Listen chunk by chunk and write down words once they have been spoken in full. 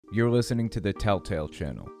You're listening to the Telltale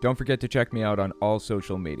Channel. Don't forget to check me out on all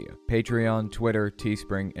social media: Patreon, Twitter,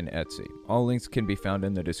 Teespring, and Etsy. All links can be found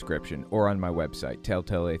in the description or on my website,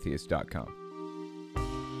 telltaleatheist.com.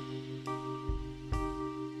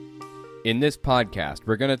 In this podcast,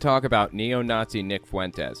 we're going to talk about neo-Nazi Nick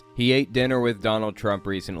Fuentes. He ate dinner with Donald Trump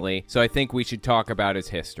recently, so I think we should talk about his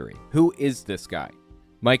history. Who is this guy?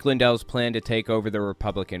 Mike Lindell's plan to take over the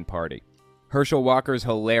Republican Party. Herschel Walker's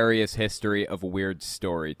hilarious history of weird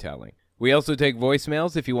storytelling. We also take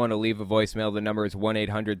voicemails. If you want to leave a voicemail, the number is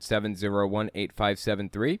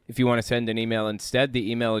 1-800-701-8573. If you want to send an email instead,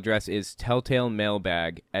 the email address is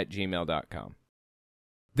telltalemailbag@gmail.com.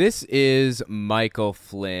 This is Michael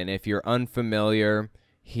Flynn. If you're unfamiliar,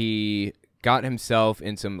 he got himself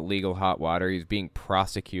in some legal hot water. He was being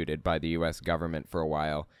prosecuted by the U.S. government for a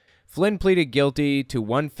while. Flynn pleaded guilty to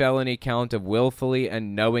one felony count of willfully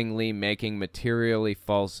and knowingly making materially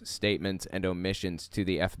false statements and omissions to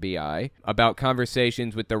the FBI about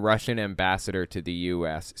conversations with the Russian ambassador to the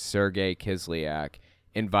U.S., Sergei Kislyak,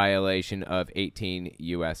 in violation of 18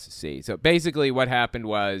 U.S.C. So basically what happened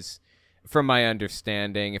was, from my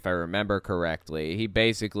understanding, if I remember correctly,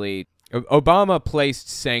 Obama placed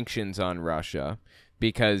sanctions on Russia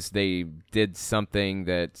because they did something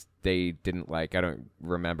that they didn't like. I don't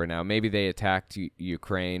remember now. Maybe they attacked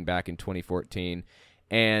Ukraine back in 2014.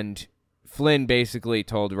 And Flynn basically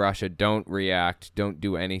told Russia, don't react, don't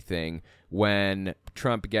do anything. When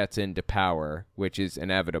Trump gets into power, which is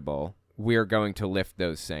inevitable, we're going to lift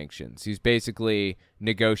those sanctions. He's basically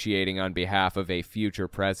negotiating on behalf of a future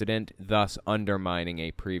president, thus undermining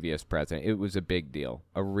a previous president. It was a big deal,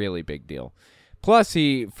 a really big deal. Plus,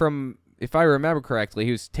 if I remember correctly,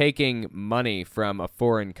 he was taking money from a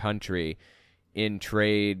foreign country in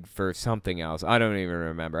trade for something else. I don't even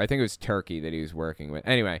remember. I think it was Turkey that he was working with.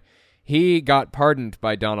 Anyway, he got pardoned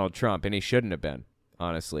by Donald Trump, and he shouldn't have been,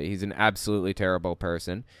 honestly. He's an absolutely terrible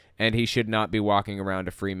person, and he should not be walking around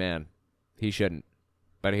a free man. He shouldn't.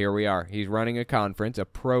 But here we are. He's running a conference, a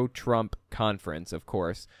pro-Trump conference, of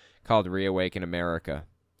course, called Reawaken America,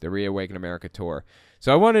 the Reawaken America Tour.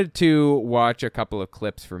 So I wanted to watch a couple of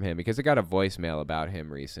clips from him because I got a voicemail about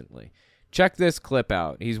him recently. Check this clip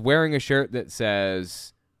out. He's wearing a shirt that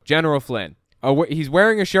says General Flynn. He's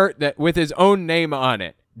wearing a shirt that with his own name on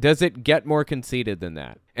it. Does it get more conceited than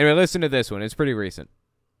that? Anyway, listen to this one. It's pretty recent.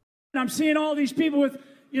 I'm seeing all these people with,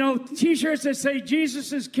 T-shirts that say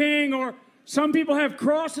Jesus is King, or some people have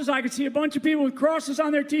crosses. I can see a bunch of people with crosses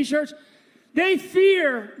on their T-shirts. They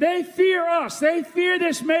fear us. They fear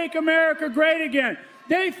this Make America Great Again.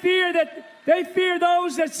 They fear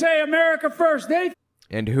those that say America first.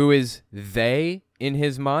 And who is they in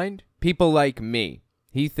his mind? People like me.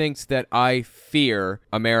 He thinks that I fear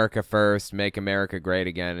America first, make America great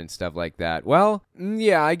again, and stuff like that. Well,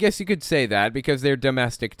 yeah, I guess you could say that because they're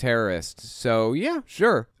domestic terrorists. So, yeah,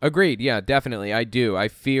 sure. Agreed. Yeah, definitely. I do. I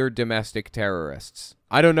fear domestic terrorists.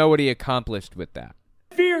 I don't know what he accomplished with that.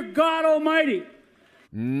 Fear God Almighty.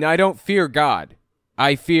 I don't fear God.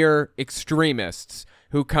 I fear extremists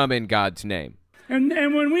who come in God's name. And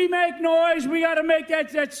when we make noise, we got to make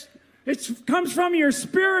it comes from your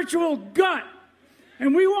spiritual gut.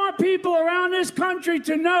 And we want people around this country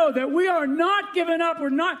to know that we are not giving up.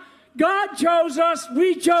 God chose us.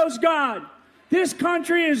 We chose God. This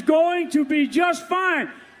country is going to be just fine.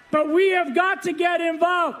 But we have got to get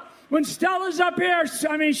involved. When Stella's up here,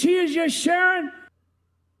 she is just sharing.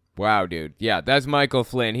 Wow, dude. Yeah, that's Michael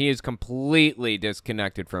Flynn. He is completely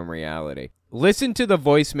disconnected from reality. Listen to the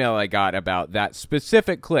voicemail I got about that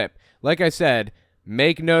specific clip. Like I said,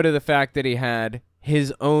 make note of the fact that he had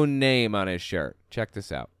his own name on his shirt. Check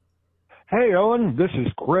this out. Hey, Owen, this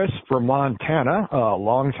is Chris from Montana, a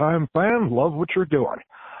longtime fan. Love what you're doing.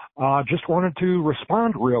 Just wanted to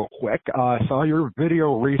respond real quick. I saw your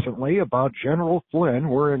video recently about General Flynn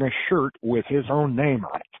wearing a shirt with his own name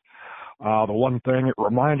on it. The one thing it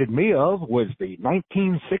reminded me of was the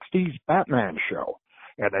 1960s Batman show.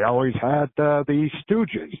 And they always had the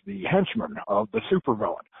Stooges, the henchmen of the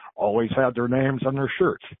supervillain, always had their names on their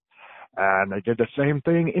shirts. And they did the same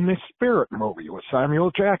thing in the Spirit movie with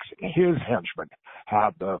Samuel Jackson. His henchmen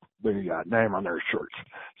had the name on their shirts.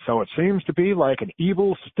 So it seems to be like an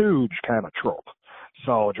evil stooge kind of trope.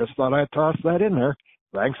 So just thought I'd toss that in there.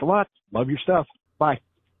 Thanks a lot. Love your stuff. Bye.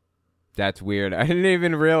 That's weird. I didn't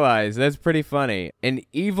even realize. That's pretty funny. An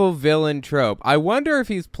evil villain trope. I wonder if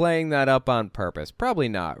he's playing that up on purpose. Probably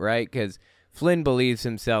not, right? Because Flynn believes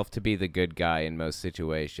himself to be the good guy in most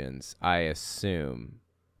situations, I assume.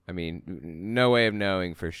 I mean, no way of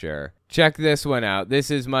knowing for sure. Check this one out.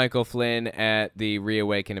 This is Michael Flynn at the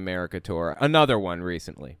Reawaken America Tour. Another one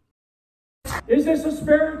recently. Is this a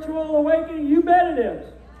spiritual awakening? You bet it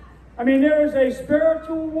is. I mean, there is a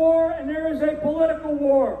spiritual war and there is a political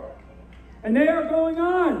war. And they are going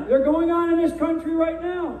on. They're going on in this country right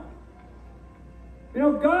now. You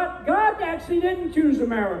know, God actually didn't choose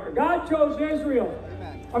America. God chose Israel.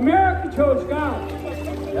 America chose God.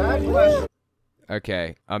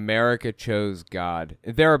 Okay, America chose God.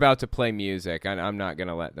 They're about to play music. I'm not going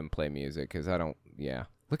to let them play music because I don't, yeah.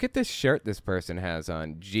 Look at this shirt this person has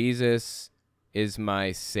on. Jesus is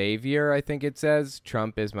my savior, I think it says.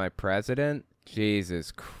 Trump is my president.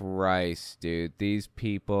 Jesus Christ, dude. These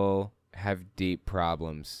people have deep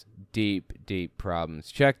problems. Deep, deep problems.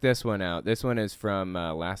 Check this one out. This one is from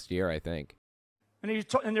last year, I think. And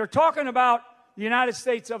they're talking about the United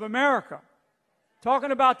States of America.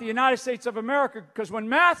 Talking about the United States of America, because when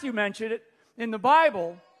Matthew mentioned it in the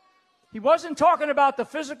Bible, he wasn't talking about the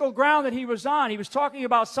physical ground that he was on. He was talking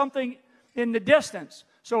about something in the distance.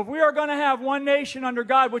 So if we are going to have one nation under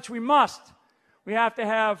God, which we must, we have to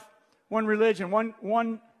have one religion,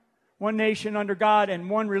 one nation under God and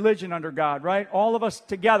one religion under God, right? All of us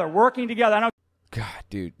together, working together. God,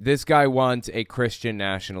 dude, this guy wants a Christian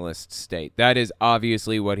nationalist state. That is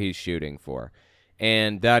obviously what he's shooting for.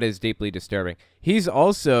 And that is deeply disturbing. He's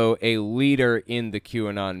also a leader in the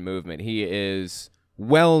QAnon movement. He is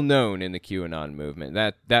well known in the QAnon movement.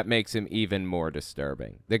 That makes him even more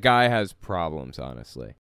disturbing. The guy has problems,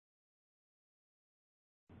 honestly.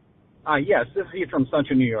 Yes, this is Heath from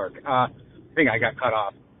Sunshine, New York. I think I got cut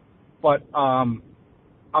off. But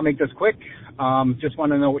I'll make this quick. Just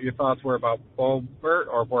want to know what your thoughts were about Boebert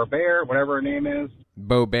or Boebert, whatever her name is.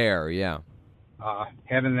 Boebert, yeah.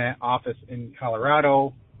 Having that office in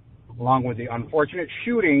Colorado, along with the unfortunate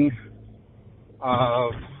shooting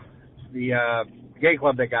of the gay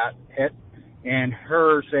club that got hit, and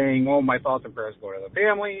her saying, oh, my thoughts and prayers go to the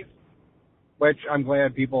families, which I'm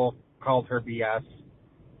glad people called her BS.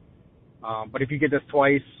 But if you get this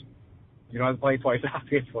twice, you don't have to play it twice,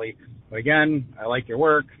 obviously. But again, I like your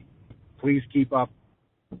work. Please keep up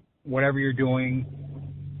whatever you're doing.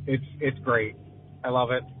 It's great. I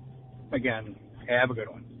love it. Again, have a good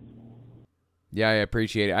one. Yeah, I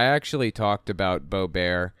appreciate it. I actually talked about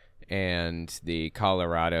Boebert and the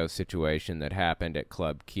Colorado situation that happened at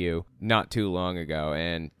Club Q not too long ago,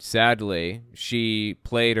 and sadly, she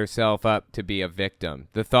played herself up to be a victim.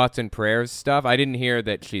 The thoughts and prayers stuff, I didn't hear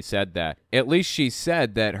that she said that. At least she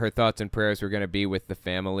said that her thoughts and prayers were going to be with the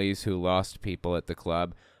families who lost people at the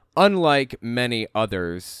club, unlike many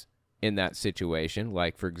others in that situation,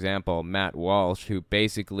 like, for example, Matt Walsh, who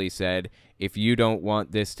basically said, if you don't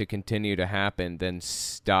want this to continue to happen, then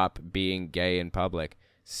stop being gay in public.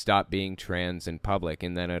 Stop being trans in public,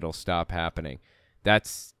 and then it'll stop happening.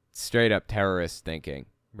 That's straight up terrorist thinking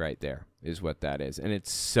right there, is what that is. And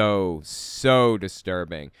it's so, so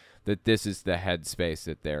disturbing that this is the headspace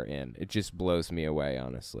that they're in. It just blows me away,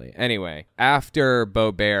 honestly. Anyway, after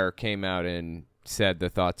Boebert came out and said the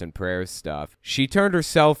thoughts and prayers stuff, she turned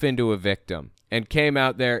herself into a victim and came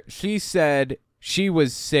out there. She said she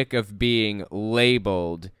was sick of being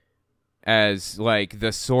labeled as like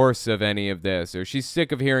the source of any of this, or she's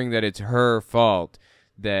sick of hearing that it's her fault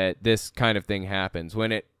that this kind of thing happens,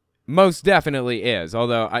 when it most definitely is.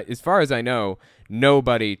 Although, as far as I know,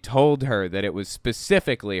 nobody told her that it was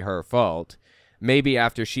specifically her fault. Maybe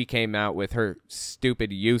after she came out with her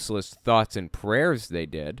stupid, useless thoughts and prayers they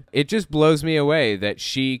did. It just blows me away that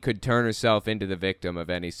she could turn herself into the victim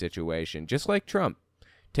of any situation, just like Trump.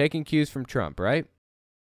 Taking cues from Trump, right?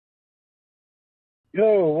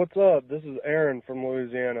 Yo, what's up? This is Aaron from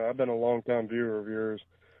Louisiana. I've been a long-time viewer of yours.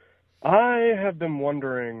 I have been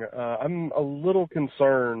wondering, I'm a little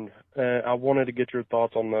concerned, and I wanted to get your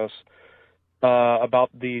thoughts on this, about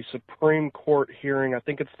the Supreme Court hearing. I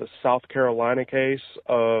think it's the South Carolina case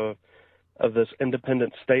of this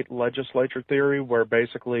independent state legislature theory, where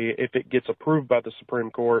basically if it gets approved by the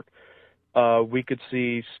Supreme Court, we could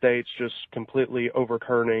see states just completely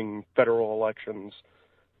overturning federal elections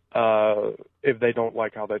if they don't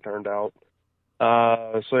like how they turned out.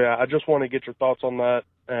 So yeah, I just want to get your thoughts on that.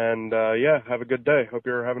 And yeah, have a good day. Hope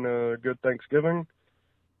you're having a good Thanksgiving.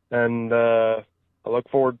 And I look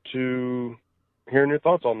forward to hearing your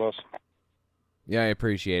thoughts on this. Yeah, I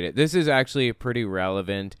appreciate it. This is actually a pretty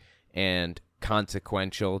relevant and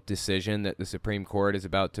consequential decision that the Supreme Court is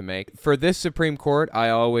about to make. For this Supreme Court, I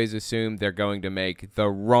always assume they're going to make the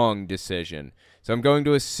wrong decision. So I'm going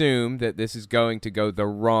to assume that this is going to go the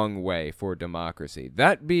wrong way for democracy.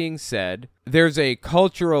 That being said, there's a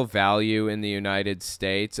cultural value in the United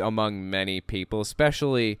States among many people,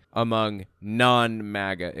 especially among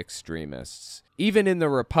non-MAGA extremists. Even in the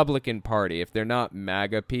Republican Party, if they're not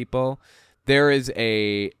MAGA people, there is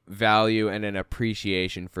a value and an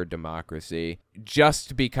appreciation for democracy.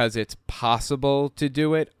 Just because it's possible to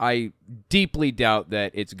do it, I deeply doubt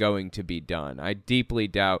that it's going to be done. I deeply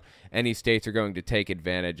doubt any states are going to take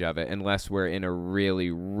advantage of it unless we're in a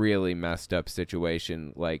really, really messed up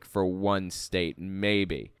situation, like for one state,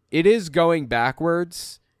 maybe. It is going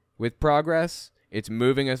backwards with progress. It's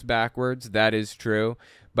moving us backwards. That is true.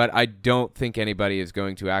 But I don't think anybody is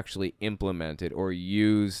going to actually implement it or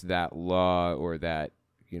use that law or that,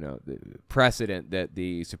 the precedent that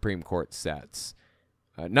the Supreme Court sets.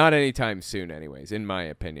 Not anytime soon, anyways, in my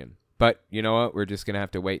opinion. But you know what? We're just going to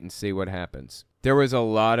have to wait and see what happens. There was a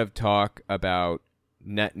lot of talk about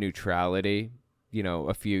net neutrality,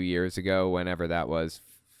 a few years ago, whenever that was,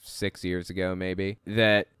 6 years ago maybe,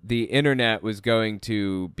 that the internet was going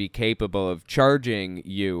to be capable of charging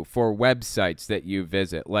you for websites that you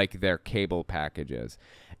visit, like their cable packages.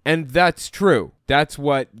 And that's true. That's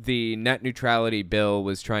what the net neutrality bill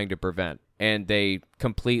was trying to prevent. And they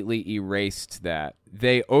completely erased that.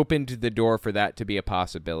 They opened the door for that to be a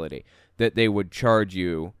possibility, that they would charge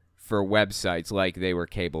you for websites like they were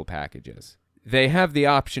cable packages. They have the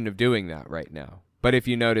option of doing that right now. But if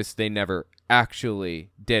you notice, they never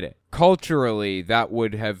actually did it. Culturally, that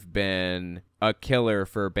would have been a killer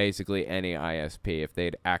for basically any ISP if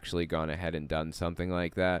they'd actually gone ahead and done something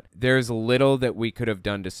like that. There's little that we could have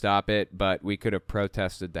done to stop it, but we could have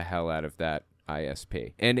protested the hell out of that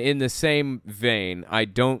ISP. And in the same vein, I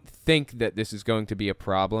don't think that this is going to be a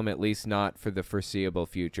problem, at least not for the foreseeable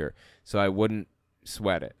future. So I wouldn't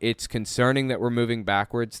sweat it. It's concerning that we're moving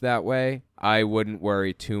backwards that way. I wouldn't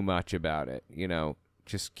worry too much about it.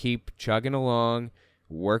 Just keep chugging along,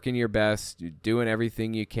 working your best, doing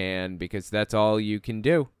everything you can, because that's all you can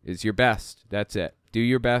do is your best. That's it. Do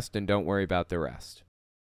your best and don't worry about the rest.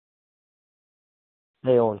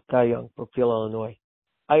 Hey, Owen, Guy Young, Brookfield, Illinois.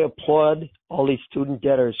 I applaud all these student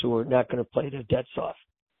debtors who are not going to pay their debts off.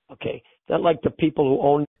 Okay? Not like the people who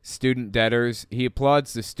own student debtors. He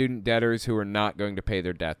applauds the student debtors who are not going to pay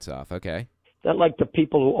their debts off. Okay? Not like the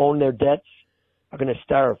people who own their debts are going to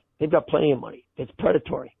starve. They've got plenty of money. It's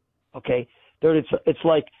predatory. Okay? It's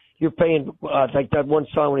like you're paying, like that one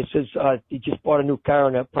song when it says you just bought a new car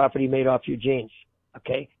and that profit you made off your jeans.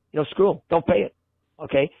 Okay? Screw them. Don't pay it.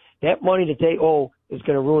 Okay? That money that they owe is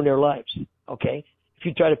going to ruin their lives. Okay? If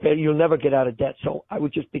you try to pay it, you'll never get out of debt. So I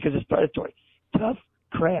would just, because it's predatory. Tough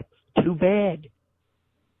crap. Too bad.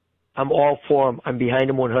 I'm all for them. I'm behind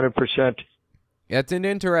them 100%. That's an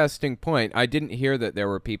interesting point. I didn't hear that there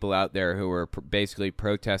were people out there who were basically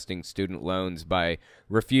protesting student loans by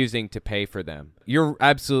refusing to pay for them. You're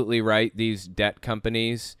absolutely right. These debt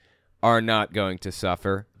companies are not going to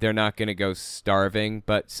suffer. They're not going to go starving,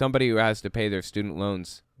 but somebody who has to pay their student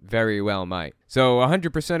loans very well might. So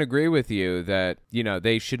 100% agree with you that,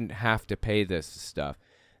 they shouldn't have to pay this stuff.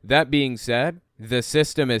 That being said, the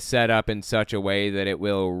system is set up in such a way that it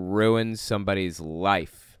will ruin somebody's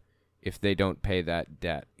life if they don't pay that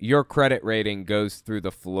debt. Your credit rating goes through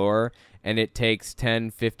the floor, and it takes 10,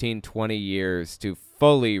 15, 20 years to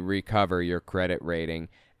fully recover your credit rating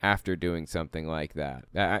after doing something like that.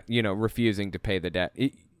 Refusing to pay the debt.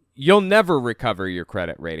 You'll never recover your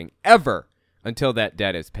credit rating, ever, until that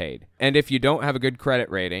debt is paid. And if you don't have a good credit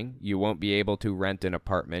rating, you won't be able to rent an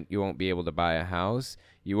apartment, you won't be able to buy a house,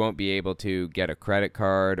 you won't be able to get a credit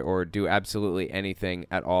card or do absolutely anything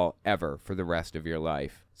at all ever for the rest of your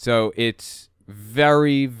life. So it's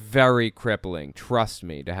very, very crippling, trust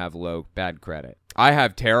me, to have bad credit. I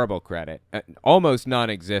have terrible credit, almost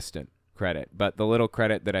non-existent credit, but the little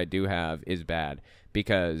credit that I do have is bad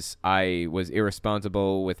because I was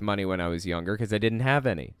irresponsible with money when I was younger because I didn't have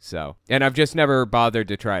any. And I've just never bothered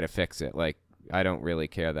to try to fix it. I don't really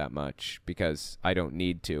care that much because I don't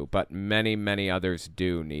need to, but many, many others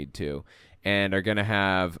do need to and are going to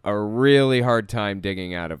have a really hard time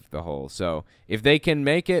digging out of the hole. So if they can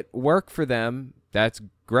make it work for them, that's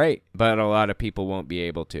great, but a lot of people won't be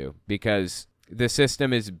able to because the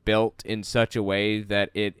system is built in such a way that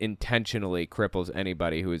it intentionally cripples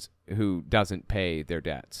anybody who doesn't pay their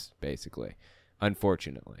debts, basically,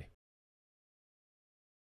 unfortunately.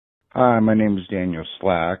 Hi, my name is Daniel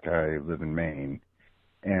Slack. I live in Maine,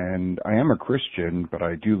 and I am a Christian, but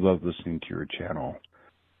I do love listening to your channel.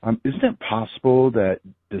 Isn't it possible that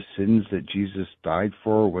the sins that Jesus died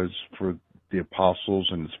for was for the apostles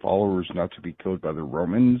and his followers not to be killed by the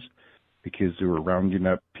Romans because they were rounding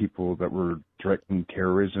up people that were threatening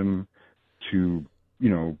terrorism to,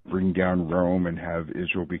 bring down Rome and have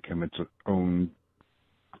Israel become its own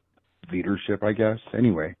leadership, I guess?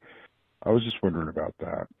 Anyway, I was just wondering about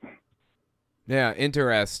that. Yeah,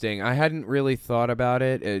 interesting. I hadn't really thought about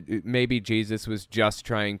it. Maybe Jesus was just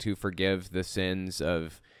trying to forgive the sins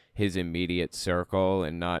of his immediate circle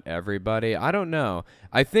and not everybody. I don't know.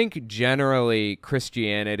 I think generally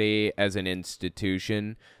Christianity as an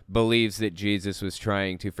institution believes that Jesus was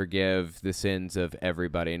trying to forgive the sins of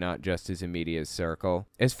everybody, not just his immediate circle.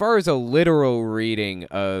 As far as a literal reading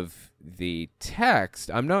of the text,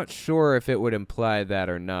 I'm not sure if it would imply that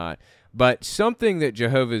or not. But something that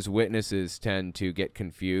Jehovah's Witnesses tend to get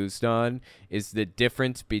confused on is the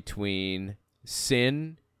difference between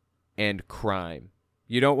sin and crime.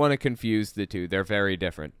 You don't want to confuse the two. They're very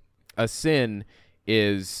different. A sin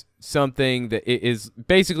is something that is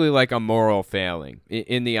basically like a moral failing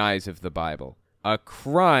in the eyes of the Bible. A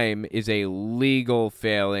crime is a legal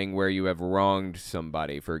failing where you have wronged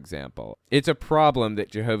somebody, for example. It's a problem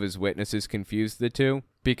that Jehovah's Witnesses confuse the two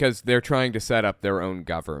because they're trying to set up their own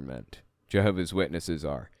government. Jehovah's Witnesses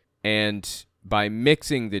are. And by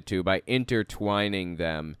mixing the two, by intertwining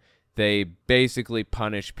them, they basically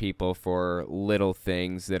punish people for little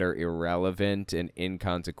things that are irrelevant and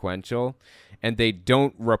inconsequential, and they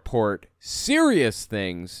don't report serious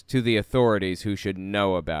things to the authorities who should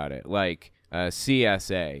know about it, like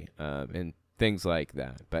CSA and things like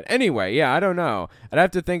that. But anyway, yeah, I don't know. I'd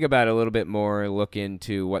have to think about it a little bit more, look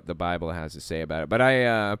into what the Bible has to say about it. But I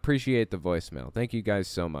appreciate the voicemail. Thank you guys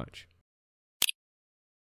so much.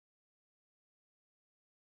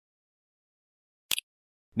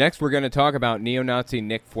 Next, we're going to talk about neo-Nazi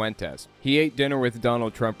Nick Fuentes. He ate dinner with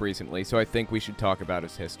Donald Trump recently, so I think we should talk about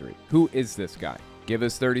his history. Who is this guy? Give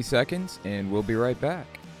us 30 seconds, and we'll be right back.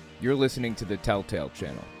 You're listening to the Telltale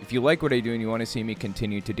Channel. If you like what I do and you want to see me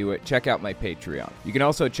continue to do it, check out my Patreon. You can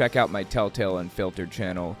also check out my Telltale Unfiltered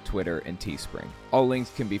channel, Twitter, and Teespring. All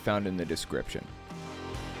links can be found in the description.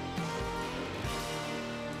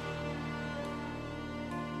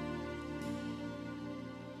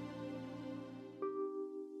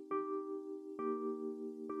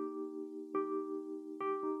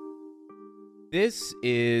 This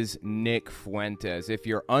is Nick Fuentes. If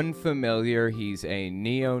you're unfamiliar, he's a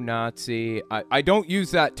neo-Nazi. I don't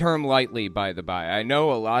use that term lightly, by the by. I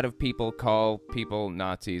know a lot of people call people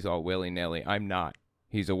Nazis all willy-nilly. I'm not.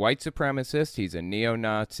 He's a white supremacist, he's a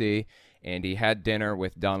neo-Nazi, and he had dinner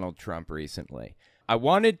with Donald Trump recently. I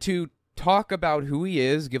wanted to talk about who he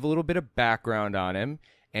is, give a little bit of background on him,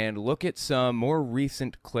 and look at some more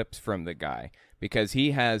recent clips from the guy, because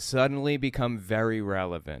he has suddenly become very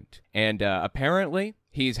relevant. And apparently,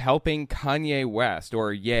 he's helping Kanye West,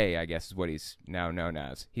 or Ye, I guess is what he's now known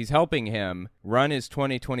as. He's helping him run his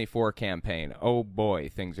 2024 campaign. Oh boy,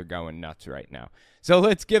 things are going nuts right now. So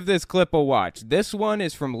let's give this clip a watch. This one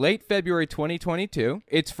is from late February 2022.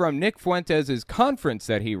 It's from Nick Fuentes' conference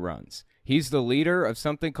that he runs. He's the leader of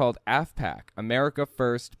something called AFPAC, America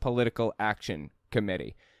First Political Action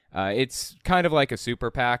Committee. It's kind of like a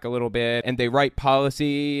super PAC a little bit, and they write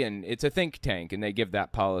policy, and it's a think tank, and they give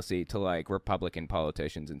that policy to, like, Republican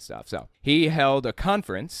politicians and stuff. So he held a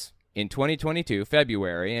conference in 2022,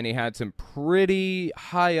 February, and he had some pretty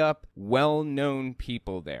high-up, well-known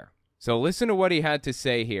people there. So listen to what he had to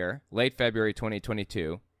say here, late February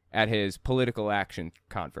 2022, at his political action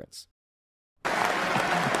conference.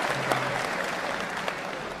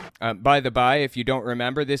 By the by, if you don't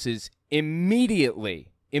remember, this is immediately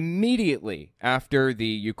after the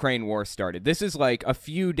Ukraine war started. This is like a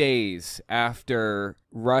few days after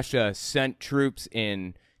Russia sent troops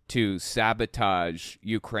in to sabotage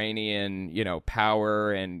Ukrainian,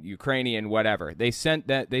 power and Ukrainian whatever. They sent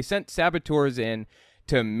saboteurs in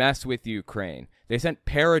to mess with Ukraine. They sent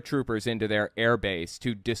paratroopers into their airbase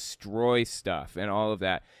to destroy stuff and all of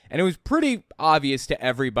that. And it was pretty obvious to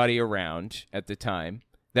everybody around at the time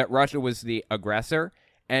that Russia was the aggressor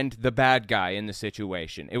and the bad guy in the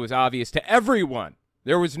situation. It was obvious to everyone.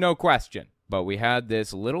 There was no question. But we had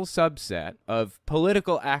this little subset of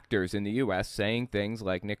political actors in the U.S. saying things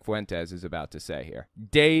like Nick Fuentes is about to say here,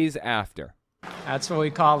 days after. That's what we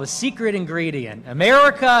call the secret ingredient.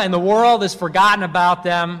 America and the world has forgotten about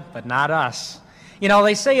them, but not us.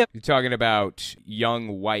 They say You're talking about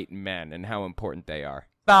young white men and how important they are.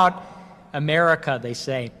 About America, they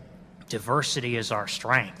say, diversity is our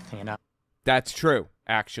strength, That's true.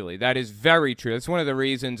 Actually, that is very true. That's one of the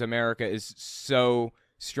reasons America is so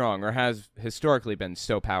strong, or has historically been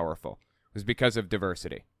so powerful, was because of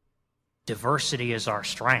diversity. Diversity is our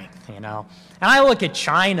strength, And I look at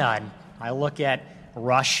China, and I look at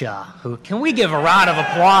Russia. Can we give a round of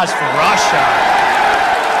applause for Russia?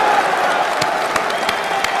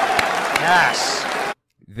 Yes.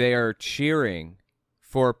 They are cheering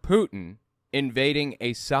for Putin invading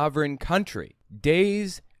a sovereign country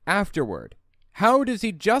days afterward. How does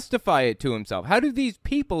he justify it to himself? How do these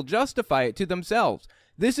people justify it to themselves?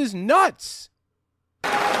 This is nuts.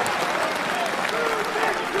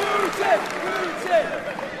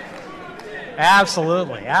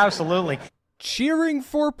 Absolutely, absolutely. Cheering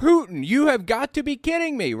for Putin. You have got to be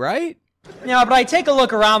kidding me, right? But I take a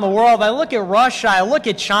look around the world. I look at Russia. I look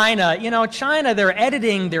at China. China, they're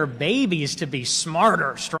editing their babies to be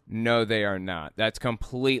smarter. No, they are not. That's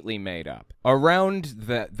completely made up. Around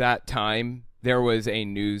that time, there was a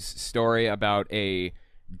news story about a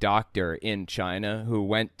doctor in China who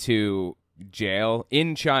went to jail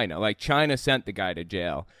in China. Like, China sent the guy to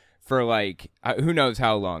jail for, like, who knows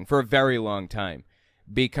how long, for a very long time.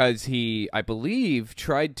 Because he, I believe,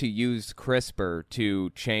 tried to use CRISPR to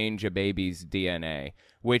change a baby's DNA,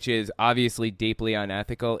 which is obviously deeply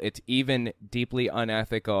unethical. It's even deeply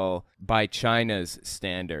unethical by China's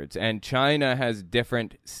standards. And China has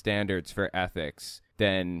different standards for ethics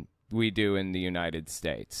than we do in the United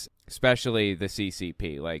States, especially the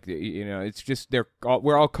CCP. Like, it's just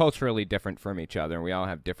we're all culturally different from each other, and we all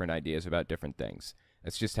have different ideas about different things.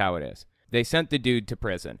 That's just how it is. They sent the dude to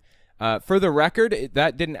prison. For the record,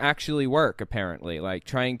 that didn't actually work, apparently. Like,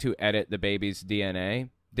 trying to edit the baby's DNA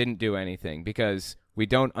didn't do anything because we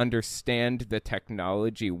don't understand the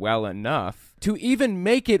technology well enough to even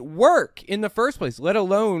make it work in the first place, let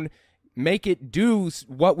alone make it do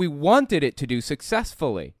what we wanted it to do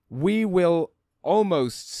successfully. We will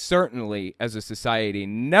almost certainly, as a society,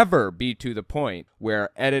 never be to the point where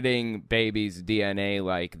editing babies' DNA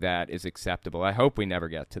like that is acceptable. I hope we never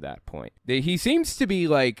get to that point. He seems to be,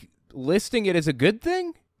 like, listing it as a good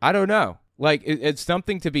thing? I don't know. Like, it's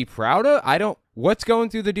something to be proud of? What's going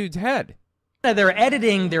through the dude's head? They're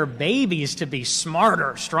editing their babies to be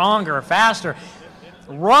smarter, stronger, faster.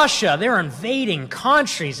 Russia, they're invading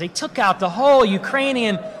countries. They took out the whole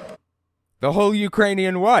Ukrainian... The whole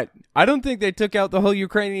Ukrainian what? I don't think they took out the whole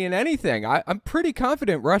Ukrainian anything. I'm pretty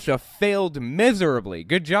confident Russia failed miserably.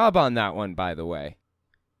 Good job on that one, by the way.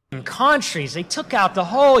 In countries, they took out the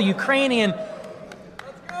whole Ukrainian...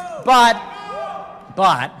 But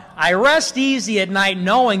I rest easy at night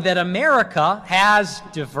knowing that America has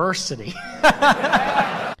diversity.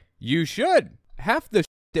 You should. Half the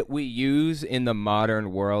that we use in the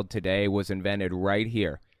modern world today was invented right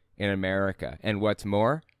here in America. And what's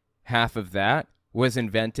more, half of that was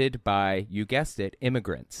invented by, you guessed it,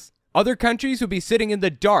 immigrants. Other countries would be sitting in the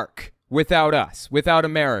dark without us, without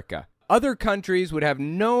America. Other countries would have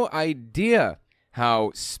no idea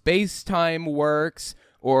how space-time works,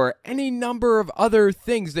 or any number of other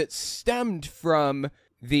things that stemmed from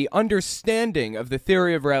the understanding of the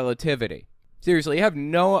theory of relativity. Seriously, you have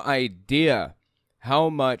no idea how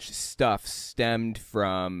much stuff stemmed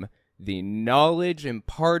from the knowledge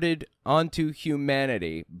imparted onto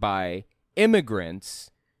humanity by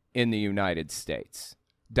immigrants in the United States.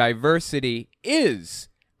 Diversity is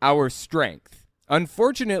our strength.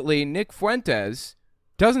 Unfortunately, Nick Fuentes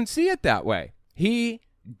doesn't see it that way. He,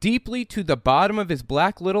 deeply to the bottom of his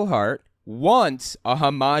black little heart, wants a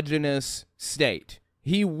homogeneous state.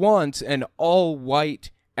 He wants an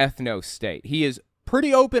all-white ethno-state. He is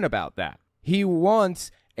pretty open about that. He wants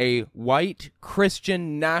a white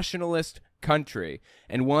Christian nationalist country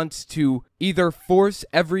and wants to either force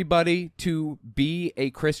everybody to be a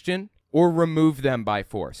Christian or remove them by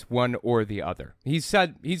force, one or the other. He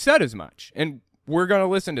said as much, and we're going to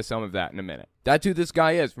listen to some of that in a minute. That's who this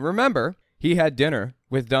guy is. Remember, he had dinner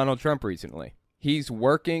with Donald Trump recently. He's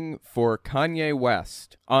working for Kanye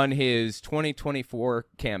West on his 2024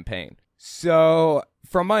 campaign. So,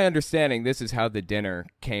 from my understanding, this is how the dinner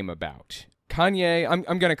came about. Kanye,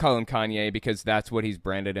 I'm going to call him Kanye because that's what he's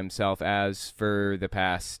branded himself as for the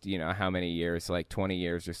past, how many years, like 20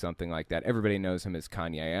 years or something like that. Everybody knows him as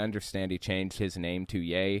Kanye. I understand he changed his name to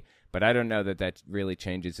Ye, but I don't know that really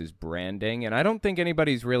changes his branding, and I don't think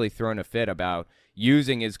anybody's really thrown a fit about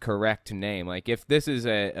using his correct name. Like, if this is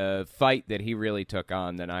a fight that he really took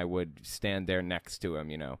on, then I would stand there next to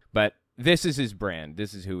him, But this is his brand.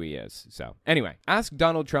 This is who he is. So, anyway, ask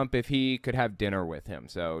Donald Trump if he could have dinner with him.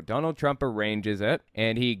 So, Donald Trump arranges it,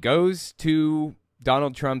 and he goes to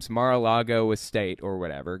Donald Trump's Mar-a-Lago estate or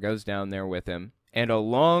whatever, goes down there with him, and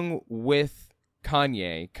along with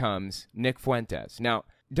Kanye comes Nick Fuentes. Now,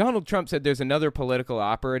 Donald Trump said there's another political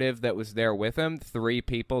operative that was there with him, 3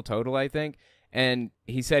 people total, I think, and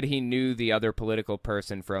he said he knew the other political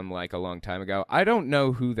person from, like, a long time ago. I don't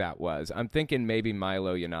know who that was. I'm thinking maybe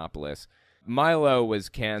Milo Yiannopoulos. Milo was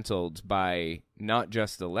canceled by not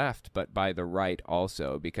just the left, but by the right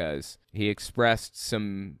also, because he expressed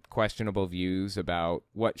some questionable views about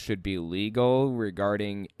what should be legal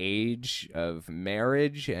regarding age of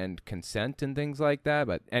marriage and consent and things like that.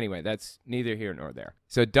 But anyway, that's neither here nor there.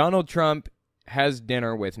 So Donald Trump has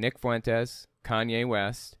dinner with Nick Fuentes, Kanye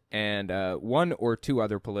West, and one or two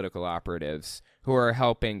other political operatives who are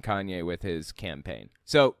helping Kanye with his campaign.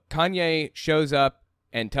 So Kanye shows up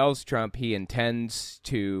and tells Trump he intends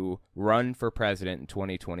to run for president in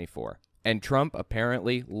 2024. And Trump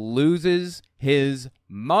apparently loses his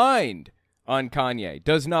mind on Kanye.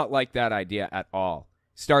 Does not like that idea at all.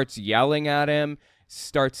 Starts yelling at him,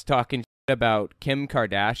 starts talking shit about Kim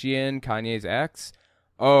Kardashian, Kanye's ex.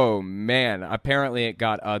 Oh, man, apparently it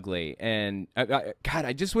got ugly. And, God,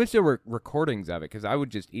 I just wish there were recordings of it because I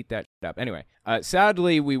would just eat that shit up. Anyway,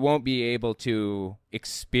 sadly, we won't be able to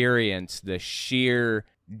experience the sheer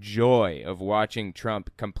joy of watching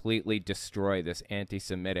Trump completely destroy this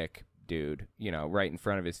anti-Semitic dude, you know, right in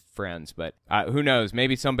front of his friends. But who knows?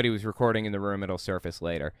 Maybe somebody was recording in the room. It'll surface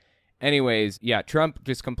later. Anyways, yeah, Trump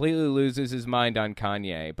just completely loses his mind on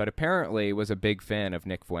Kanye, but apparently was a big fan of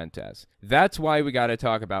Nick Fuentes. That's why we got to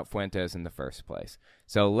talk about Fuentes in the first place.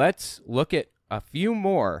 So let's look at a few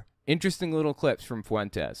more interesting little clips from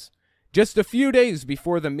Fuentes. Just a few days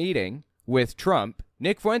before the meeting with Trump,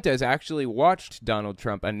 Nick Fuentes actually watched Donald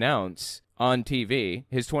Trump announce on TV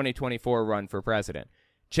his 2024 run for president.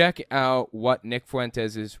 Check out what Nick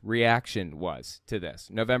Fuentes' reaction was to this,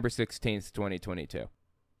 November 16th, 2022.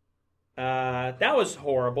 That was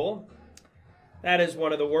horrible. That is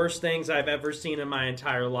one of the worst things I've ever seen in my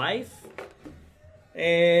entire life.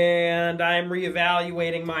 And I'm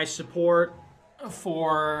reevaluating my support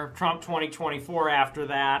for Trump 2024 after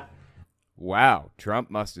that. Wow,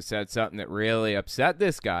 Trump must have said something that really upset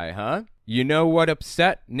this guy, huh? You know what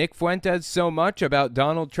upset Nick Fuentes so much about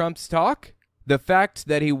Donald Trump's talk? The fact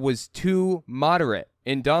that he was too moderate.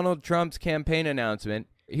 In Donald Trump's campaign announcement,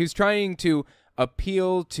 he was trying to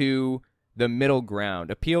appeal to the middle ground,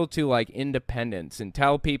 appeal to like independence and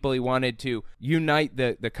tell people he wanted to unite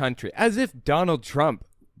the country, as if Donald Trump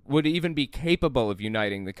would even be capable of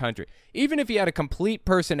uniting the country. Even if he had a complete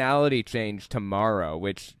personality change tomorrow,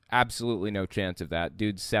 which absolutely no chance of that.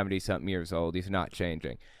 Dude's 70-something years old. He's not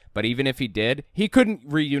changing. But even if he did, he couldn't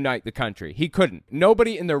reunite the country. He couldn't.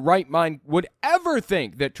 Nobody in their right mind would ever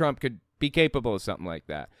think that Trump could be capable of something like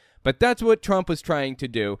that. But that's what Trump was trying to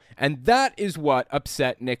do, and that is what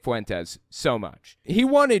upset Nick Fuentes so much. He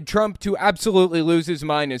wanted Trump to absolutely lose his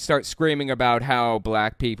mind and start screaming about how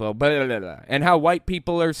black people, blah, blah, blah, and how white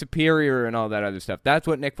people are superior and all that other stuff. That's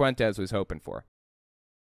what Nick Fuentes was hoping for.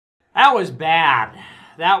 That was bad.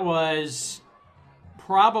 That was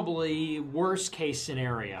probably worst case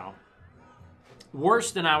scenario.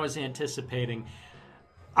 Worse than I was anticipating.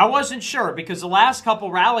 I wasn't sure because the last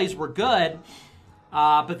couple rallies were good.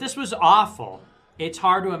 But this was awful. It's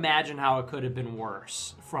hard to imagine how it could have been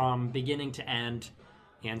worse from beginning to end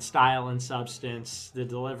in style and substance, the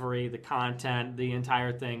delivery, the content, the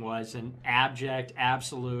entire thing was an abject,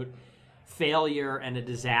 absolute failure and a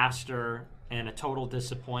disaster and a total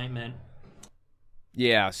disappointment.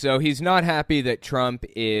 Yeah, so he's not happy that Trump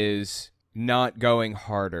is not going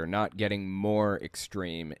harder, not getting more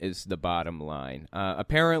extreme is the bottom line.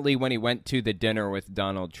 Apparently, when he went to the dinner with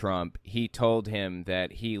Donald Trump, he told him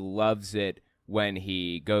that he loves it when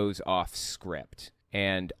he goes off script.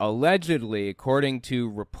 And allegedly, according to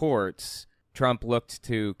reports, Trump looked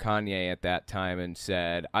to Kanye at that time and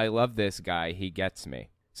said, "I love this guy, he gets me."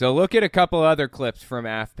 So look at a couple other clips from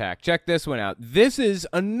AFPAC. Check this one out. This is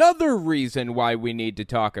another reason why we need to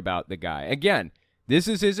talk about the guy. Again, this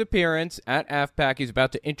is his appearance at AFPAC. He's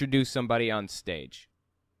about to introduce somebody on stage.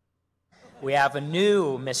 We have a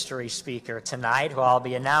new mystery speaker tonight who I'll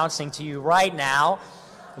be announcing to you right now.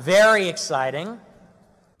 Very exciting.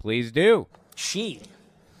 Please do. She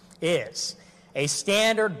is a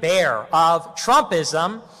standard bearer of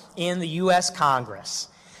Trumpism in the U.S. Congress.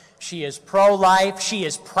 She is pro-life. She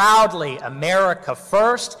is proudly America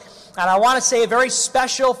first. And I want to say a very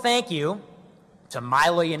special thank you to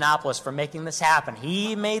Milo Yiannopoulos for making this happen.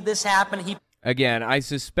 He made this happen. Again, I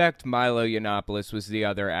suspect Milo Yiannopoulos was the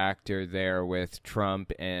other actor there with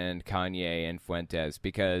Trump and Kanye and Fuentes,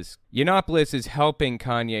 because Yiannopoulos is helping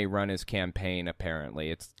Kanye run his campaign,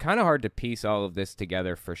 apparently. It's kind of hard to piece all of this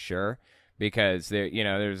together for sure, because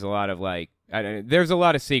there's a lot of there's a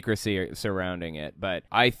lot of secrecy surrounding it. But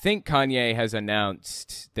I think Kanye has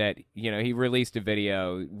announced that, he released a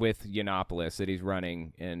video with Yiannopoulos that he's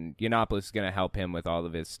running, and Yiannopoulos is going to help him with all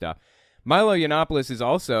of his stuff. Milo Yiannopoulos is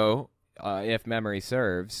also, if memory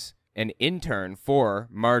serves, an intern for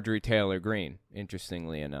Marjorie Taylor Greene,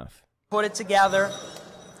 interestingly enough. Put it together.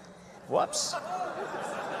 Whoops.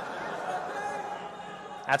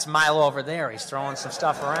 That's Milo over there. He's throwing some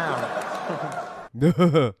stuff around.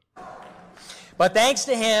 But thanks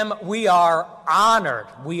to him, we are honored,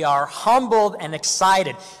 we are humbled and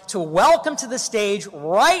excited to welcome to the stage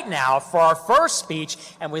right now for our first speech,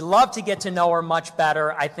 and we love to get to know her much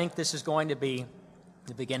better. I think this is going to be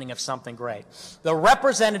the beginning of something great. The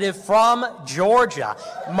representative from Georgia,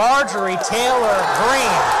 Marjorie Taylor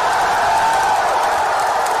Greene.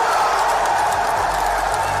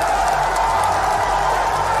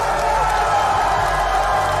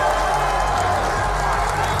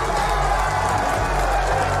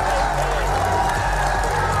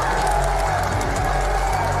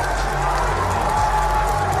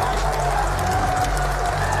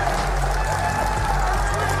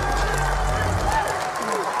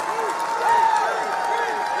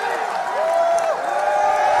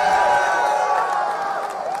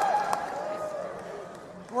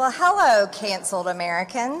 Hello, canceled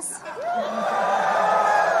Americans.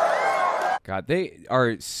 God, they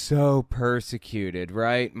are so persecuted,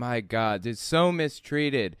 right? My God, they're so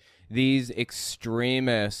mistreated. These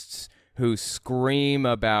extremists who scream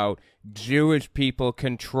about Jewish people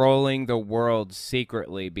controlling the world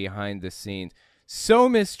secretly behind the scenes. So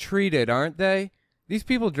mistreated, aren't they? These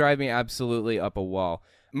people drive me absolutely up a wall.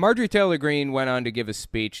 Marjorie Taylor Greene went on to give a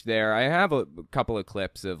speech there. I have a couple of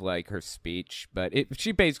clips of like her speech, but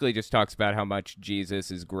she basically just talks about how much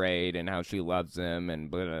Jesus is great and how she loves him and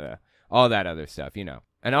blah, blah, blah, all that other stuff, you know.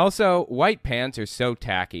 And also, white pants are so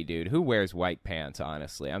tacky, dude. Who wears white pants,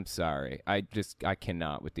 honestly? I'm sorry. I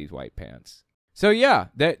cannot with these white pants. So yeah,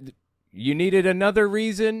 that you needed another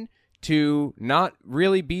reason to not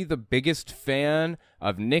really be the biggest fan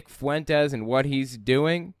of Nick Fuentes and what he's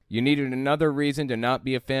doing. You needed another reason to not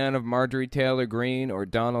be a fan of Marjorie Taylor Greene or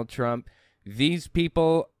Donald Trump. These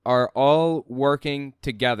people are all working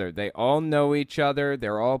together. They all know each other.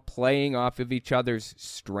 They're all playing off of each other's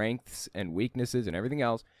strengths and weaknesses and everything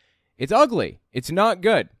else. It's ugly. It's not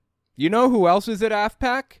good. You know who else was at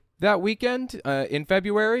AFPAC that weekend in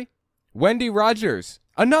February? Wendy Rogers,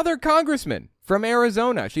 another congressman from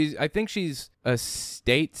Arizona. I think she's a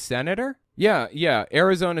state senator. Yeah,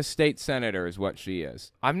 Arizona state senator is what she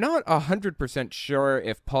is. I'm not 100% sure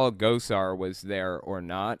if Paul Gosar was there or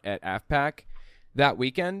not at AFPAC that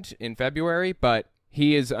weekend in February, but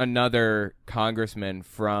he is another congressman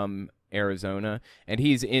from Arizona, and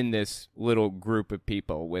he's in this little group of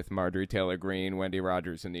people with Marjorie Taylor Greene, Wendy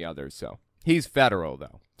Rogers, and the others, so he's federal,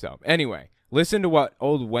 though. So anyway, listen to what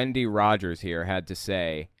old Wendy Rogers here had to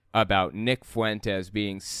say about Nick Fuentes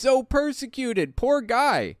being so persecuted. Poor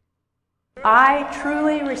guy. I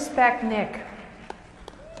truly respect Nick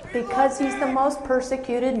because he's the most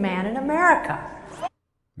persecuted man in America.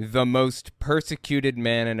 The most persecuted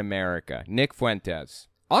man in America, Nick Fuentes.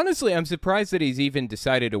 Honestly, I'm surprised that he's even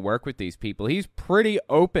decided to work with these people. He's pretty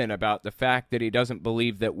open about the fact that he doesn't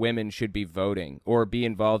believe that women should be voting or be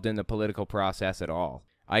involved in the political process at all.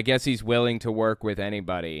 I guess he's willing to work with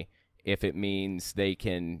anybody if it means they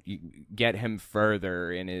can get him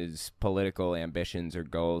further in his political ambitions or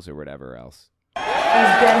goals or whatever else. He's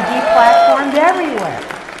been deplatformed everywhere,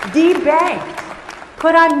 debanked,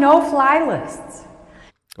 put on no-fly lists.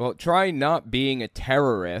 Well, try not being a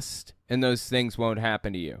terrorist, and those things won't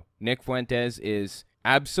happen to you. Nick Fuentes is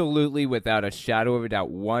absolutely, without a shadow of a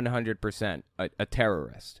doubt, 100% a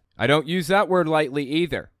terrorist. I don't use that word lightly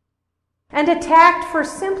either. And attacked for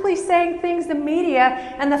simply saying things the media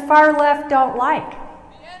and the far left don't like.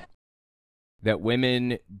 That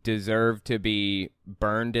women deserve to be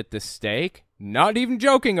burned at the stake? Not even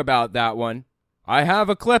joking about that one. I have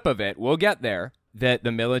a clip of it. We'll get there. That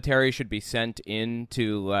the military should be sent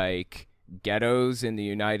into, like, ghettos in the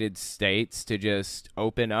United States to just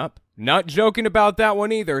open up. Not joking about that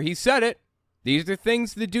one either. He said it. These are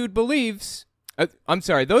things the dude believes. I'm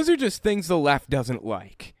sorry, those are just things the left doesn't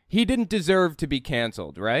like. He didn't deserve to be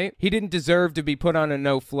canceled, right? He didn't deserve to be put on a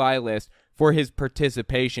no-fly list for his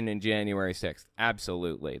participation in January 6th.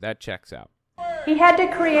 Absolutely. That checks out. He had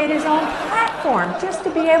to create his own platform just to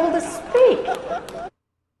be able to speak.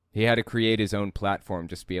 He had to create his own platform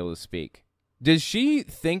just to be able to speak. Does she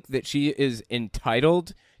think that she is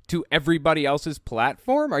entitled to everybody else's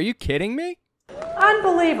platform? Are you kidding me?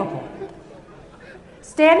 Unbelievable.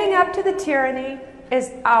 Standing up to the tyranny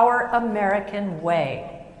is our American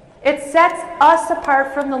way. It sets us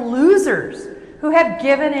apart from the losers who have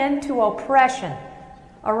given in to oppression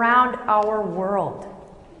around our world.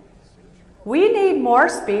 We need more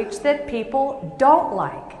speech that people don't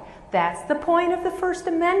like. That's the point of the First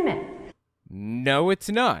Amendment. No, it's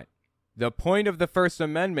not. The point of the First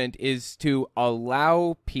Amendment is to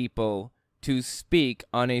allow people to speak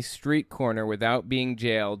on a street corner without being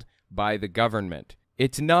jailed by the government.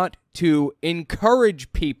 It's not to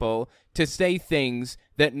encourage people to say things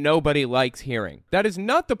that nobody likes hearing. That is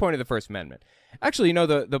not the point of the First Amendment. Actually, you know,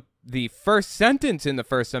 the first sentence in the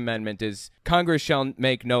First Amendment is Congress shall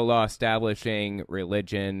make no law establishing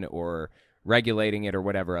religion or regulating it or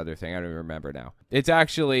whatever other thing. I don't even remember now. It's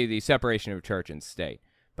actually the separation of church and state.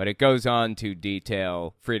 But it goes on to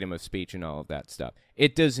detail freedom of speech and all of that stuff.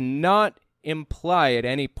 It does not imply at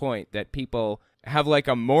any point that people have like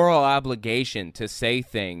a moral obligation to say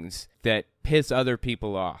things that piss other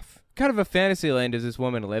people off. What kind of a fantasy land does this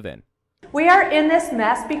woman live in? We are in this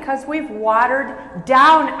mess because we've watered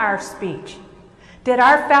down our speech. Did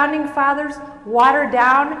our founding fathers water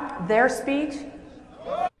down their speech?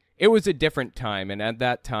 It was a different time, and at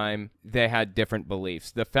that time, they had different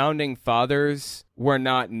beliefs. The founding fathers were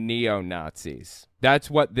not neo-Nazis.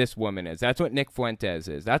 That's what this woman is. That's what Nick Fuentes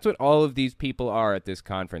is. That's what all of these people are at this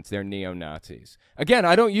conference. They're neo-Nazis. Again,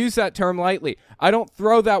 I don't use that term lightly. I don't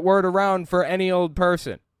throw that word around for any old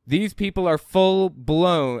person. These people are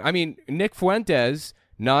full-blown. I mean, Nick Fuentes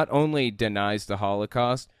not only denies the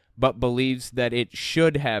Holocaust, but believes that it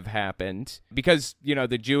should have happened because, you know,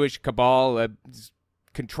 the Jewish cabal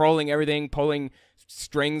controlling everything, pulling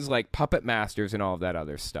strings like puppet masters and all of that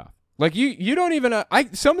other stuff. Like, you don't even...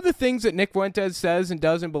 some of the things that Nick Fuentes says and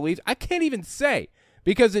does and believes, I can't even say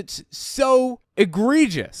because it's so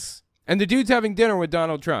egregious. And the dude's having dinner with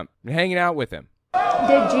Donald Trump and hanging out with him.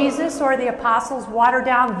 Did Jesus or the apostles water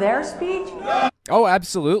down their speech? Oh,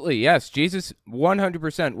 absolutely, yes. Jesus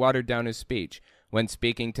 100% watered down his speech when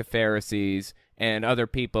speaking to Pharisees and other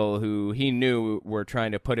people who he knew were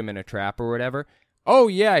trying to put him in a trap or whatever. Oh,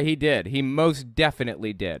 yeah, he did. He most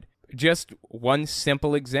definitely did. Just one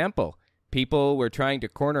simple example. People were trying to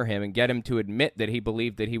corner him and get him to admit that he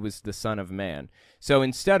believed that he was the Son of Man. So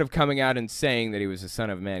instead of coming out and saying that he was the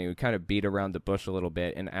Son of Man, he would kind of beat around the bush a little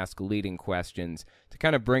bit and ask leading questions to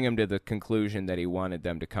kind of bring him to the conclusion that he wanted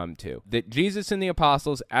them to come to. That Jesus and the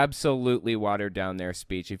apostles absolutely watered down their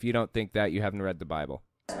speech. If you don't think that, you haven't read the Bible.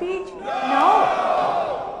 Speech?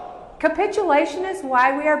 No. Capitulation is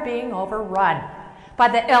why we are being overrun by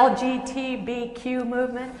the LGBTQ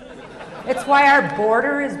movement. It's why our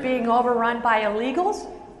border is being overrun by illegals.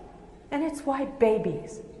 And it's why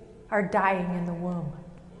babies are dying in the womb.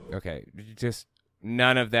 Okay, just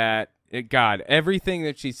none of that. God, everything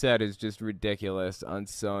that she said is just ridiculous on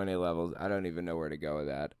so many levels. I don't even know where to go with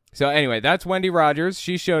that. So anyway, that's Wendy Rogers.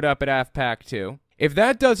 She showed up at AFPAC too. If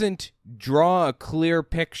that doesn't draw a clear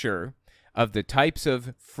picture of the types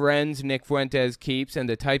of friends Nick Fuentes keeps and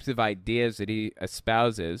the types of ideas that he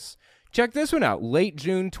espouses, check this one out. Late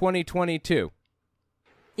June 2022.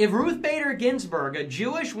 If Ruth Bader Ginsburg, a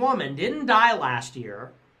Jewish woman, didn't die last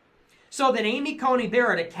year, so that Amy Coney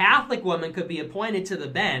Barrett, a Catholic woman, could be appointed to the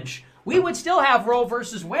bench, we would still have Roe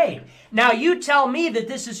versus Wade. Now you tell me that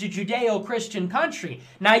this is a Judeo-Christian country.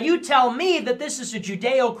 Now you tell me that this is a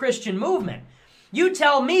Judeo-Christian movement. You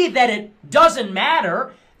tell me that it doesn't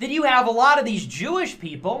matter that you have a lot of these Jewish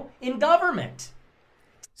people in government.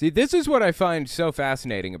 See, this is what I find so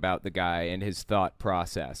fascinating about the guy and his thought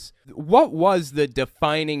process. What was the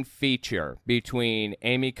defining feature between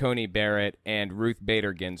Amy Coney Barrett and Ruth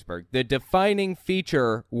Bader Ginsburg? The defining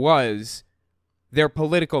feature was their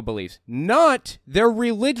political beliefs, not their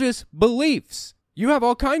religious beliefs. You have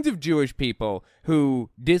all kinds of Jewish people who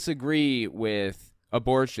disagree with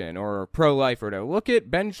abortion or pro-life or whatever. Look at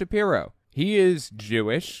Ben Shapiro. He is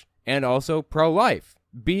Jewish and also pro-life.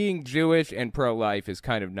 Being Jewish and pro-life is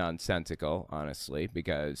kind of nonsensical, honestly,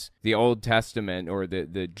 because the Old Testament or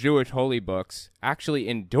the Jewish holy books actually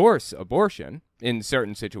endorse abortion in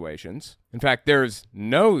certain situations. In fact, there's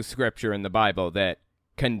no scripture in the Bible that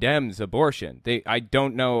condemns abortion. I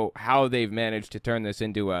don't know how they've managed to turn this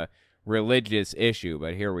into a religious issue,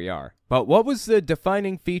 but here we are. But what was the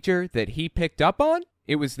defining feature that he picked up on?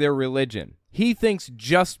 It was their religion. He thinks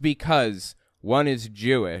just because one is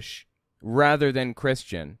Jewish rather than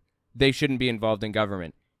Christian, they shouldn't be involved in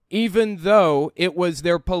government, even though it was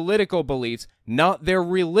their political beliefs, not their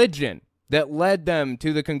religion, that led them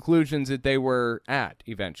to the conclusions that they were at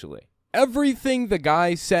eventually. Everything the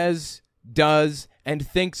guy says, does, and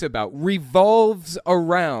thinks about revolves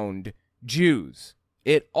around Jews.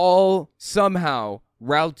 It all somehow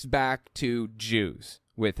routes back to Jews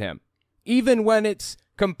with him, even when it's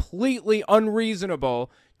completely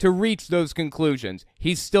unreasonable to reach those conclusions.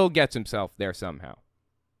 He still gets himself there somehow.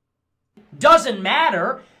 Doesn't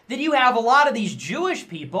matter that you have a lot of these Jewish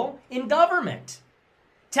people in government.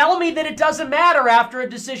 Tell me that it doesn't matter after a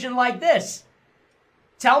decision like this.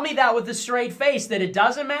 Tell me that with a straight face, that it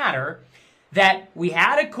doesn't matter that we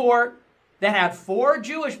had a court that had 4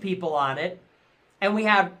 Jewish people on it, and we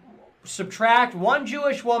had subtract 1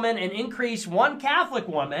 Jewish woman and increase 1 Catholic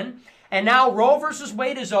woman, and now Roe versus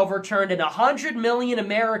Wade is overturned, and 100 million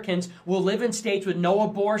Americans will live in states with no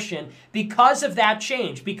abortion because of that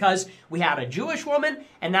change, because we had a Jewish woman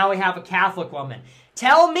and now we have a Catholic woman.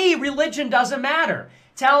 Tell me religion doesn't matter.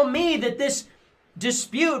 Tell me that this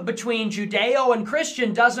dispute between Judeo and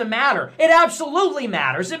Christian doesn't matter. It absolutely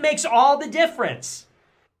matters. It makes all the difference.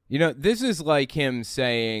 You know, this is like him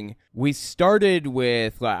saying, we started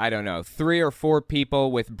with, I don't know, 3 or 4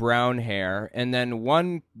 people with brown hair, and then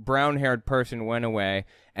 1 brown-haired person went away,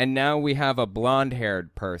 and now we have a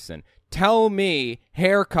blonde-haired person. Tell me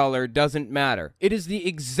hair color doesn't matter. It is the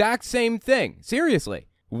exact same thing. Seriously.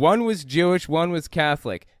 1 was Jewish, 1 was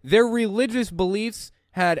Catholic. Their religious beliefs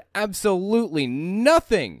had absolutely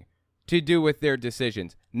nothing to do with their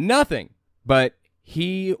decisions. Nothing. But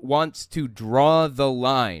he wants to draw the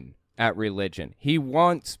line at religion. He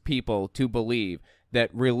wants people to believe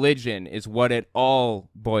that religion is what it all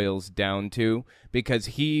boils down to, because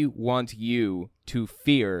he wants you to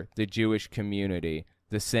fear the Jewish community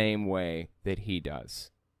the same way that he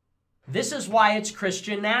does. This is why it's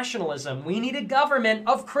Christian nationalism. We need a government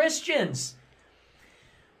of Christians.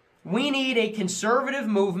 We need a conservative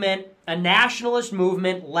movement, a nationalist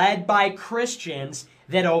movement led by Christians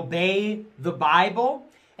that obey the Bible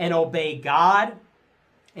and obey God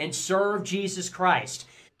and serve Jesus Christ.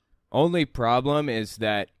 Only problem is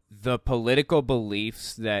that the political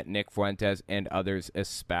beliefs that Nick Fuentes and others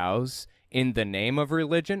espouse in the name of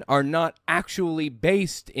religion are not actually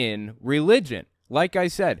based in religion. Like I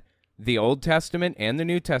said, the Old Testament and the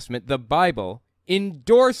New Testament, the Bible,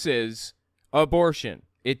 endorses abortion.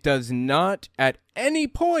 It does not at any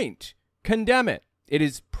point condemn it. It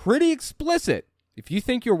is pretty explicit. If you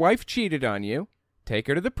think your wife cheated on you, take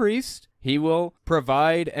her to the priest. He will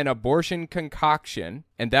provide an abortion concoction,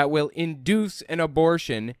 and that will induce an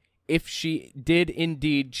abortion if she did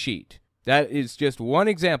indeed cheat. That is just one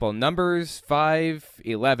example. Numbers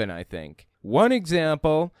 5:11, I think. One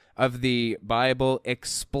example of the Bible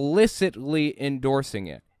explicitly endorsing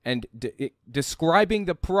it and describing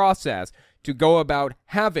the process to go about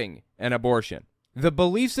having an abortion. The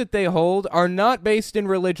beliefs that they hold are not based in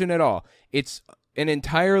religion at all. It's an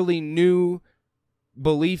entirely new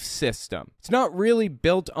belief system. It's not really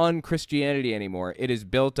built on Christianity anymore. It is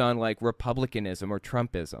built on like republicanism or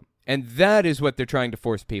Trumpism. And that is what they're trying to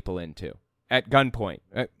force people into at gunpoint.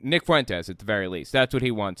 Nick Fuentes, at the very least. That's what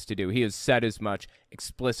he wants to do. He has said as much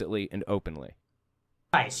explicitly and openly.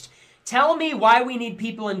 Christ. Tell me why we need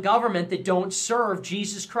people in government that don't serve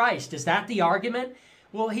Jesus Christ. Is that the argument?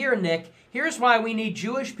 Well, here, Nick, here's why we need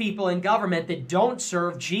Jewish people in government that don't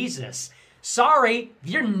serve Jesus. Sorry,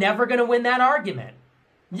 you're never going to win that argument.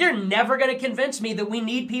 You're never going to convince me that we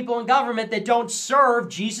need people in government that don't serve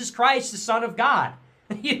Jesus Christ, the Son of God.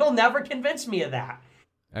 You'll never convince me of that.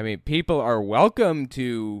 I mean, people are welcome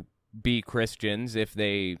to be Christians if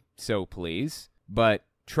they so please, but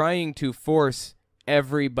trying to force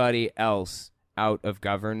everybody else out of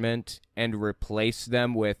government and replace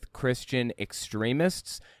them with Christian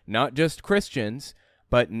extremists, not just Christians,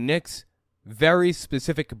 but Nick's very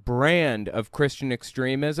specific brand of Christian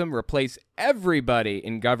extremism, replace everybody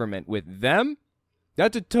in government with them,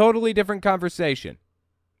 that's a totally different conversation.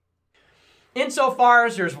 Insofar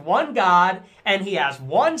as there's one God, and he has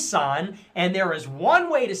one Son, and there is one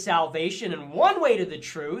way to salvation and one way to the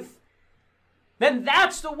truth, then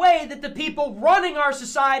that's the way that the people running our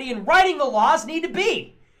society and writing the laws need to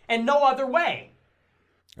be, and no other way.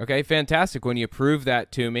 Okay, fantastic. When you prove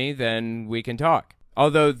that to me, then we can talk.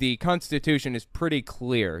 Although the Constitution is pretty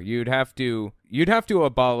clear, you'd have to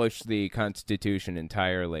abolish the Constitution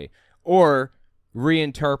entirely, or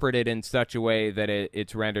reinterpret it in such a way that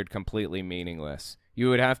it's rendered completely meaningless. You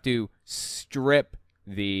would have to strip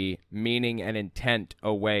the meaning and intent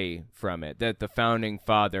away from it that the Founding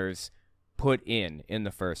Fathers put in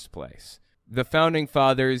the first place. The Founding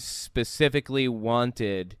Fathers specifically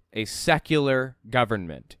wanted a secular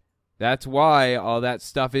government. That's why all that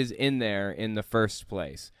stuff is in there in the first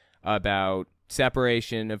place about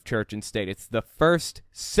separation of church and state. It's the first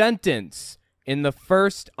sentence in the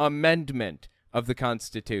First Amendment of the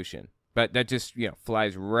Constitution. But that just,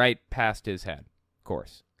 flies right past his head, of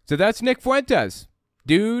course. So that's Nick Fuentes.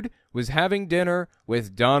 Dude was having dinner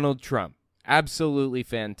with Donald Trump. Absolutely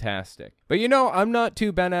fantastic. But I'm not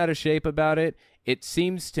too bent out of shape about it. It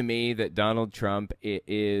seems to me that Donald Trump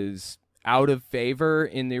is out of favor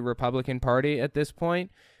in the Republican Party at this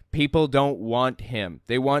point. People don't want him.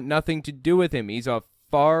 They want nothing to do with him. He's a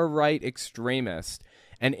far-right extremist.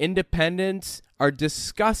 And independents are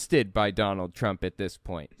disgusted by Donald Trump at this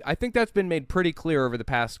point. I think that's been made pretty clear over the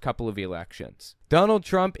past couple of elections. Donald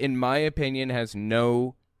Trump, in my opinion, has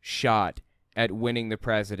no shot at winning the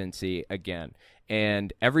presidency again.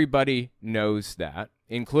 And everybody knows that,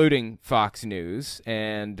 including Fox News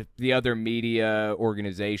and the other media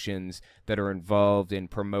organizations that are involved in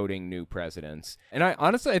promoting new presidents. And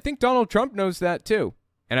I think Donald Trump knows that too.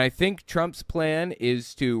 And I think Trump's plan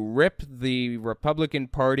is to rip the Republican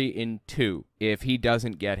Party in two if he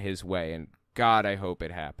doesn't get his way. And God, I hope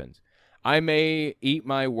it happens. I may eat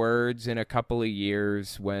my words in a couple of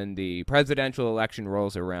years when the presidential election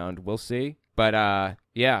rolls around. We'll see. But,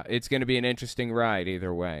 yeah, it's going to be an interesting ride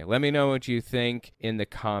either way. Let me know what you think in the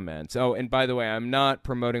comments. Oh, and by the way, I'm not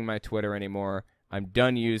promoting my Twitter anymore. I'm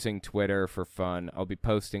done using Twitter for fun. I'll be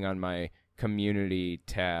posting on my community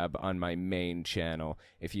tab on my main channel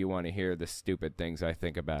if you want to hear the stupid things I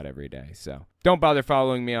think about every day. So don't bother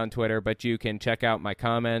following me on Twitter, but you can check out my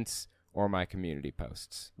comments or my community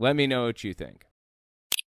posts. Let me know what you think.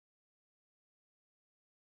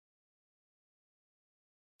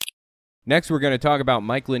 Next, we're going to talk about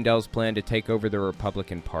Mike Lindell's plan to take over the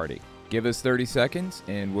Republican Party. Give us 30 seconds,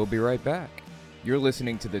 and we'll be right back. You're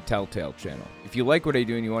listening to the Telltale Channel. If you like what I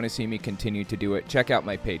do and you want to see me continue to do it, check out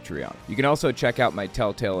my Patreon. You can also check out my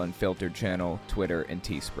Telltale Unfiltered channel, Twitter, and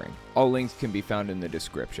Teespring. All links can be found in the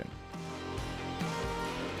description.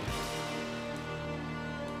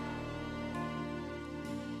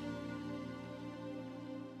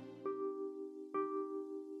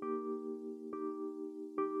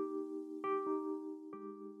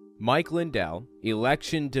 Mike Lindell,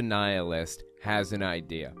 election denialist, has an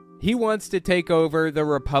idea. He wants to take over the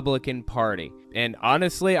Republican Party. And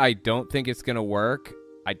honestly, I don't think it's going to work.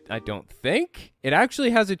 I don't think. It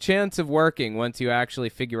actually has a chance of working once you actually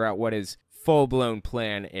figure out what his full-blown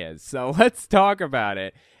plan is. So let's talk about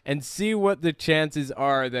it and see what the chances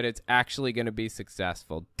are that it's actually going to be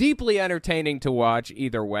successful. Deeply entertaining to watch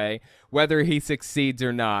either way. Whether he succeeds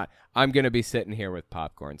or not, I'm going to be sitting here with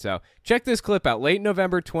popcorn. So check this clip out. Late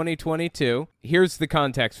November 2022. Here's the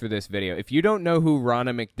context for this video. If you don't know who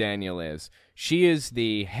Ronna McDaniel is, she is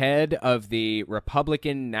the head of the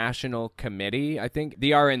Republican National Committee. I think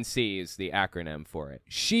the RNC is the acronym for it.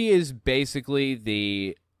 She is basically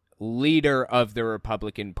the leader of the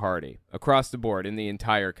Republican Party across the board in the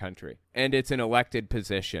entire country. And it's an elected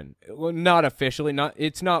position. Well, not officially,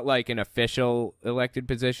 it's not like an official elected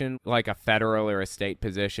position, like a federal or a state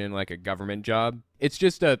position, like a government job. It's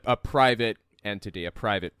just a private entity, a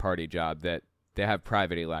private party job that they have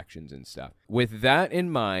private elections and stuff. With that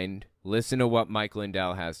in mind, listen to what Mike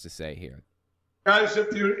Lindell has to say here. Guys,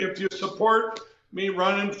 if you support me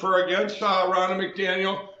running for against Ronna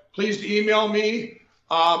McDaniel, please email me.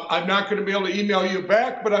 I'm not going to be able to email you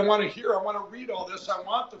back, but I want to read all this. I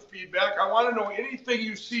want the feedback. I want to know anything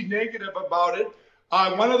you see negative about it.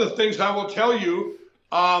 One of the things I will tell you,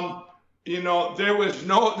 there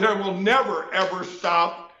will never, ever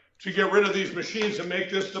stop to get rid of these machines and make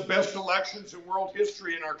this the best elections in world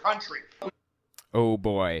history in our country. Oh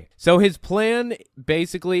boy. So his plan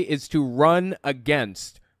basically is to run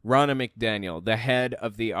against Ronna McDaniel, the head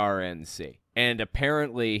of the RNC. And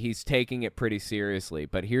apparently he's taking it pretty seriously.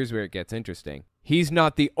 But here's where it gets interesting. He's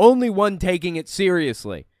not the only one taking it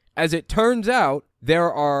seriously. As it turns out,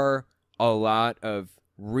 there are a lot of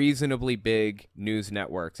reasonably big news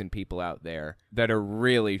networks and people out there that are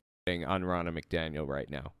really shitting on Ronna McDaniel right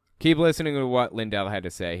now. Keep listening to what Lindell had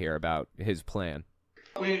to say here about his plan.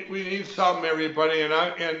 We need some, everybody,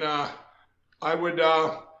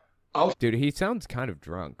 Dude, he sounds kind of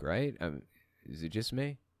drunk, right? Is it just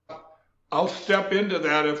me? I'll step into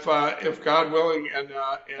that if God willing,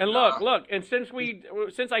 and look, and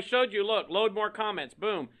since I showed you, load more comments,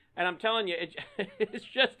 boom, and I'm telling you, it's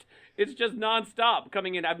just nonstop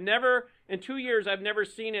coming in. In 2 years, I've never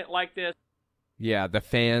seen it like this. Yeah,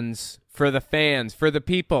 for the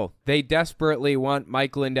people, they desperately want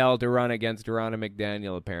Mike Lindell to run against Ronna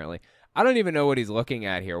McDaniel. Apparently, I don't even know what he's looking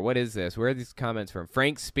at here. What is this? Where are these comments from?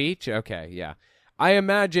 Frank's speech? Okay, yeah. I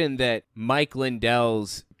imagine that Mike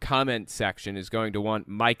Lindell's comment section is going to want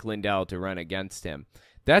Mike Lindell to run against him.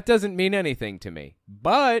 That doesn't mean anything to me.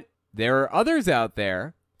 But there are others out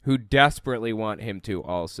there who desperately want him to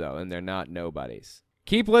also, and they're not nobodies.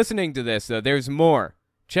 Keep listening to this, though. There's more.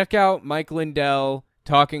 Check out Mike Lindell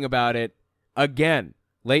talking about it again,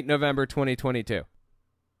 late November 2022.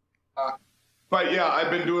 But yeah,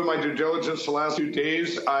 I've been doing my due diligence the last few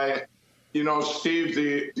days. Steve,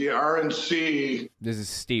 the RNC. This is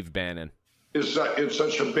Steve Bannon. It's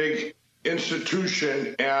such a big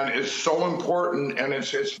institution, and it's so important, and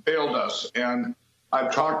it's failed us. And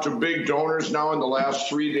I've talked to big donors now in the last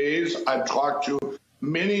 3 days. I've talked to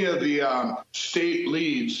many of the state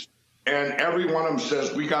leads, and every one of them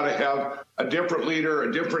says we got to have a different leader,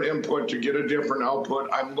 a different input to get a different output.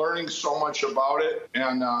 I'm learning so much about it,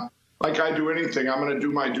 and like I do anything, I'm going to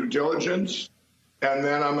do my due diligence, and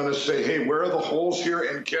then I'm going to say, hey, where are the holes here,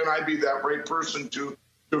 and can I be that right person to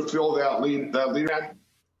fill that lead?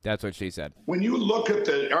 That's what she said. When you look at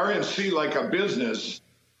the RNC like a business,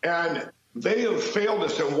 and they have failed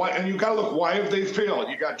us, and you got to look, why have they failed?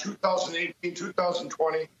 You got 2018,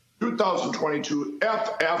 2020, 2022,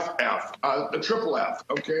 the triple F,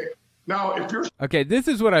 okay? Now, if you're... Okay, this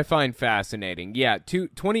is what I find fascinating. Yeah,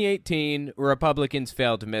 2018, Republicans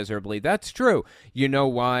failed miserably. That's true. You know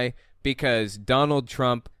why? Because Donald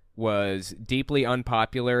Trump was deeply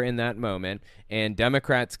unpopular in that moment, and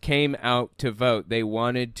Democrats came out to vote. They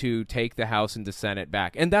wanted to take the House and the Senate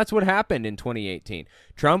back, and that's what happened in 2018.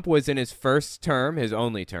 Trump was in his first term, his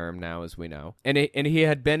only term now, as we know, and he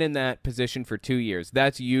had been in that position for 2 years.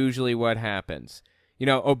 That's usually what happens. You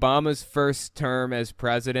know, Obama's first term as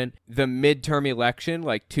president, the midterm election,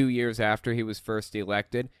 like 2 years after he was first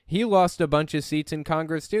elected, he lost a bunch of seats in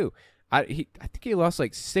Congress, too. I think he lost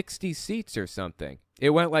like 60 seats or something. It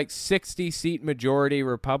went like 60-seat majority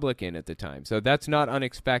Republican at the time. So that's not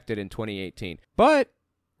unexpected in 2018. But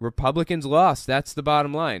Republicans lost. That's the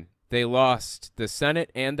bottom line. They lost the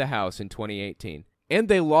Senate and the House in 2018. And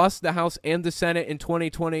they lost the House and the Senate in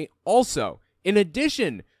 2020 also, in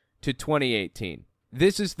addition to 2018.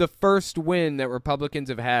 This is the first win that Republicans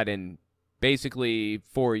have had in basically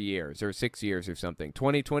 4 years or 6 years or something.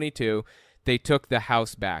 2022, they took the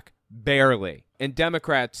House back, barely. And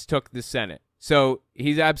Democrats took the Senate. So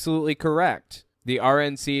he's absolutely correct. The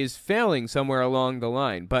RNC is failing somewhere along the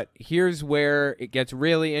line. But here's where it gets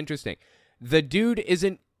really interesting. The dude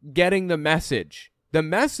isn't getting the message. The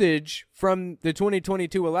message from the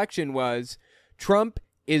 2022 election was Trump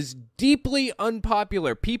is deeply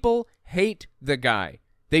unpopular. People hate the guy.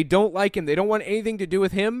 They don't like him. They don't want anything to do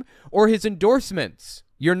with him or his endorsements.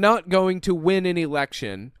 You're not going to win an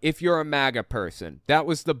election if you're a MAGA person. That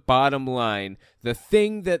was the bottom line, the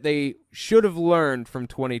thing that they should have learned from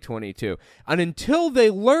 2022. And until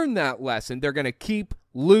they learn that lesson, they're going to keep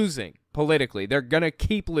losing politically. They're going to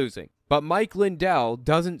keep losing. But Mike Lindell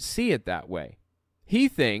doesn't see it that way. He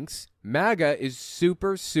thinks MAGA is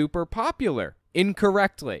super, super popular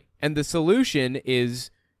incorrectly. And the solution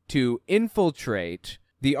is to infiltrate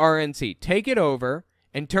the RNC, take it over,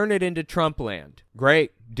 and turn it into Trump land.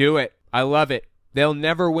 Great. Do it. I love it. They'll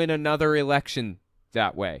never win another election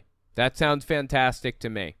that way. That sounds fantastic to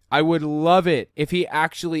me. I would love it if he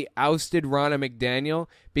actually ousted Ronna McDaniel,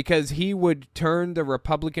 because he would turn the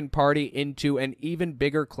Republican Party into an even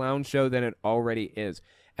bigger clown show than it already is.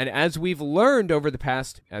 And as we've learned over the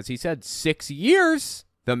past, as he said, 6 years,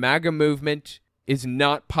 the MAGA movement is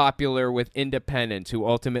not popular with independents, who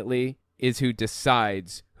ultimately is who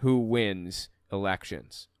decides who wins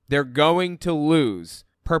elections. They're going to lose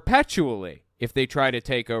perpetually if they try to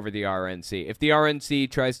take over the RNC. If the RNC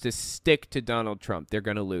tries to stick to Donald Trump, they're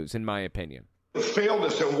going to lose, in my opinion. Failed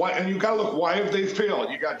us, and you got to look, why have they failed?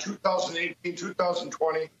 You got 2018,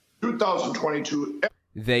 2020, 2022.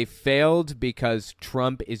 They failed because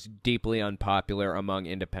Trump is deeply unpopular among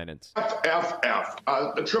independents.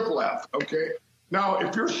 The triple F, okay? Now,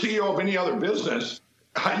 if you're CEO of any other business,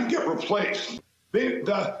 you get replaced.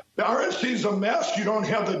 The RNC is a mess. You don't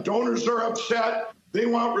have the donors are upset. They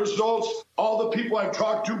want results. All the people I've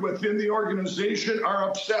talked to within the organization are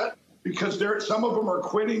upset because some of them are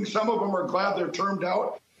quitting. Some of them are glad they're termed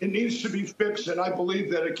out. It needs to be fixed, and I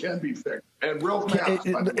believe that it can be fixed. And real fast.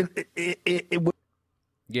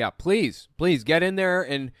 Yeah, please get in there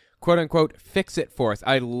and quote-unquote fix it for us.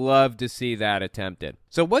 I'd love to see that attempted.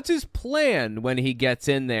 So what's his plan when he gets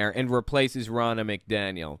in there and replaces Ronna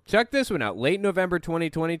McDaniel? Check this one out. Late November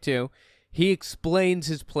 2022, he explains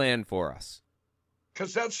his plan for us.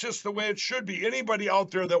 Because that's just the way it should be. Anybody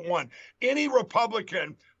out there that won, any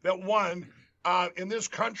Republican that won in this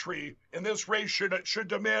country, in this race, should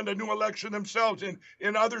demand a new election themselves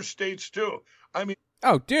in other states too. I mean...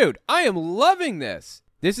 Oh, dude, I am loving this.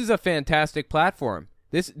 This is a fantastic platform.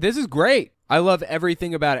 This is great. I love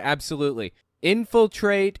everything about it, absolutely.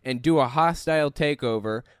 Infiltrate and do a hostile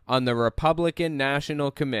takeover on the Republican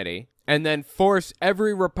National Committee, and then force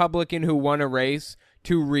every Republican who won a race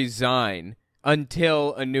to resign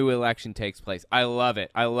until a new election takes place. I love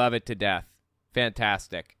it. I love it to death.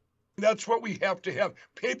 Fantastic. That's what we have to have.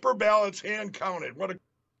 Paper ballots hand counted.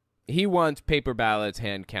 He wants paper ballots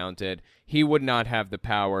hand counted. He would not have the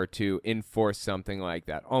power to enforce something like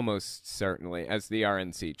that, almost certainly, as the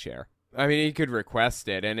RNC chair. I mean, he could request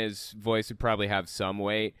it, and his voice would probably have some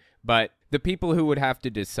weight. But the people who would have to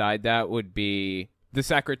decide that would be the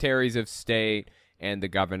secretaries of state and the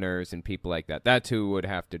governors and people like that. That's who would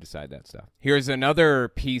have to decide that stuff. Here's another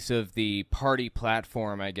piece of the party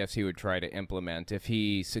platform I guess he would try to implement if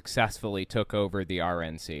he successfully took over the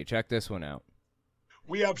RNC. Check this one out.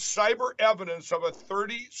 We have cyber evidence of a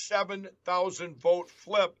 37,000 vote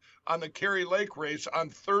flip on the Kari Lake race on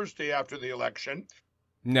Thursday after the election.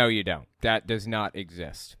 No, you don't. That does not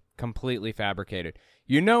exist. Completely fabricated.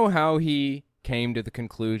 You know how he came to the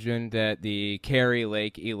conclusion that the Kari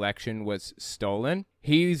Lake election was stolen?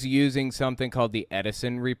 He's using something called the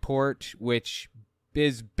Edison Report, which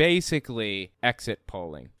is basically exit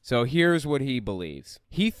polling. So here's what he believes.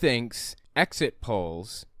 He thinks exit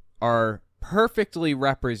polls are perfectly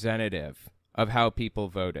representative of how people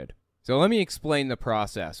voted. So let me explain the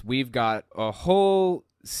process. We've got a whole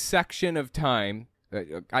section of time,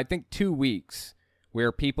 I think 2 weeks,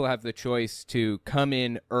 where people have the choice to come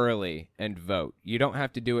in early and vote. You don't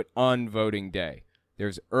have to do it on voting day.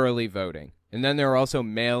 There's early voting. And then there are also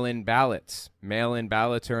mail-in ballots. Mail-in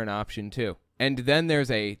ballots are an option too. And then there's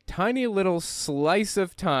a tiny little slice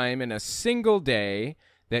of time in a single day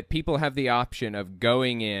that people have the option of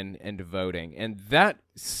going in and voting. And that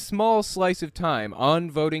small slice of time on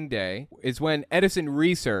voting day is when Edison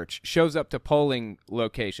Research shows up to polling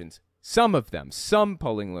locations. Some of them, some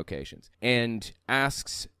polling locations, and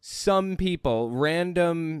asks some people,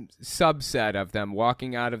 random subset of them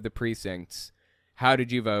walking out of the precincts, how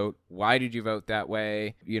did you vote? Why did you vote that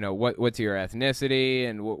way? You know, what's your ethnicity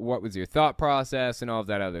and what was your thought process and all of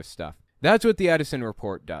that other stuff. That's what the Edison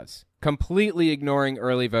Report does. Completely ignoring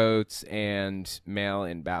early votes and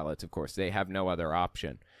mail-in ballots, of course. They have no other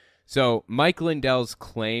option. So Mike Lindell's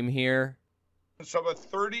claim here of a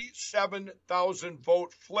 37,000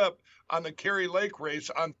 vote flip on the Kari Lake race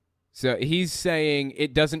on. So he's saying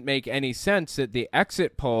it doesn't make any sense that the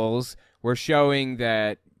exit polls were showing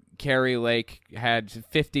that Kari Lake had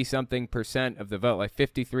 50-something% of the vote, like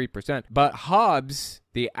 53%. But Hobbs,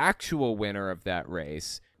 the actual winner of that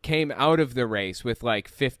race, came out of the race with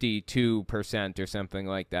like 52% or something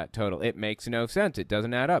like that total. It makes no sense. It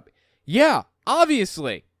doesn't add up. Yeah,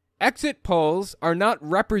 obviously, exit polls are not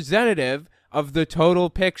representative of the total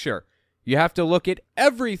picture. You have to look at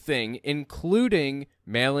everything, including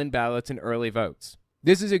mail-in ballots and early votes.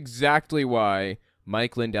 This is exactly why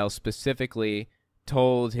Mike Lindell specifically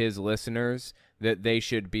told his listeners that they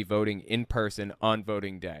should be voting in person on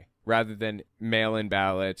voting day, rather than mail-in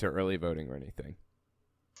ballots or early voting or anything.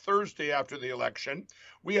 Thursday after the election,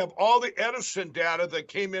 we have all the Edison data that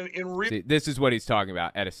came in real. See, this is what he's talking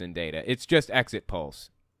about, Edison data. It's just exit polls.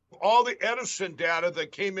 All the Edison data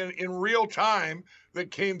that came in real time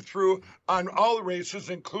that came through on all the races,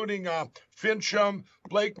 including Fincham,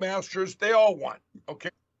 Blake Masters, they all won. Okay.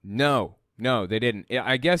 No, they didn't.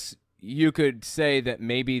 I guess you could say that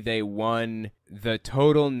maybe they won the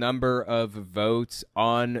total number of votes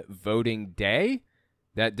on voting day.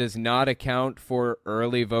 That does not account for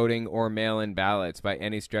early voting or mail-in ballots by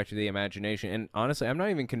any stretch of the imagination. And honestly, I'm not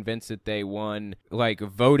even convinced that they won like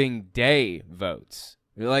voting day votes.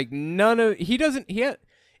 Like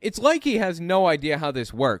it's like he has no idea how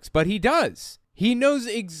this works, but he does. He knows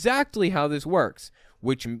exactly how this works,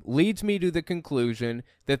 which leads me to the conclusion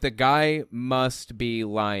that the guy must be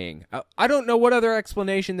lying. I don't know what other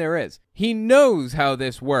explanation there is. He knows how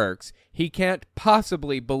this works. He can't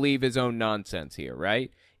possibly believe his own nonsense here,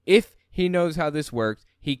 right? If he knows how this works,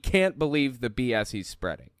 he can't believe the BS he's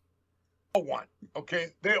spreading. All won, okay?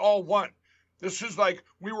 They all won. This is like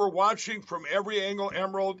we were watching from every angle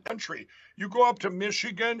Emerald country. You go up to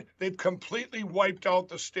Michigan, they've completely wiped out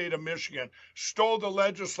the state of Michigan, stole the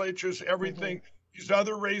legislatures, everything. Mm-hmm. These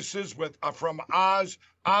other races with from Oz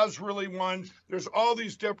really won. There's all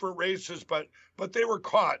these different races, but they were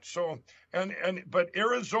caught. So but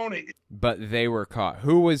Arizona. But they were caught.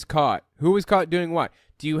 Who was caught? Who was caught doing what?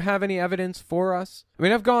 Do you have any evidence for us? I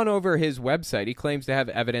mean, I've gone over his website. He claims to have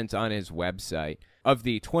evidence on his website of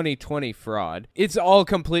the 2020 fraud. It's all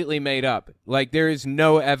completely made up. Like, there is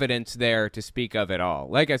no evidence there to speak of at all.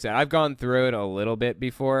 Like I said, I've gone through it a little bit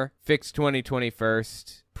before. Fix 2020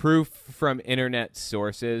 first. Proof from internet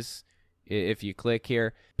sources. If you click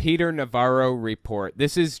here, Peter Navarro report.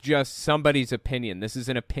 This is just somebody's opinion. This is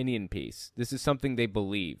an opinion piece. This is something they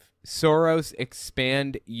believe. Soros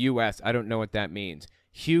expand U.S. I don't know what that means.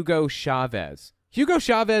 Hugo Chavez. Hugo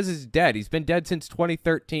Chavez is dead. He's been dead since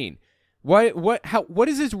 2013. What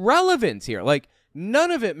is his relevance here? Like,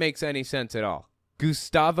 none of it makes any sense at all.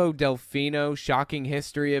 Gustavo Delfino, shocking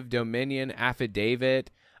history of Dominion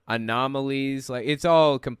affidavit. anomalies. Like, it's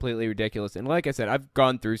all completely ridiculous. And like I said, I've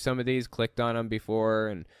gone through some of these, clicked on them before,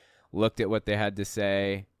 and looked at what they had to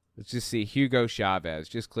say. Let's just see. Hugo Chavez.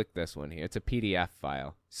 Just click this one here. It's a PDF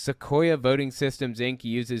file. Sequoia Voting Systems, Inc.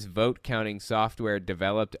 uses vote counting software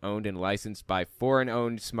developed, owned, and licensed by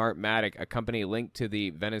foreign-owned Smartmatic, a company linked to the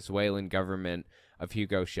Venezuelan government of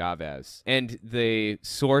Hugo Chavez. And the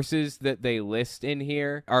sources that they list in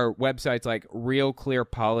here are websites like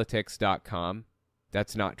realclearpolitics.com.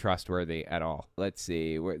 That's not trustworthy at all. Let's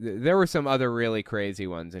see. There were some other really crazy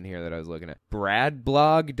ones in here that I was looking at.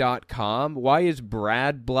 Bradblog.com. Why is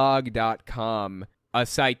Bradblog.com a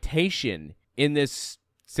citation in this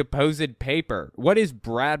supposed paper? What is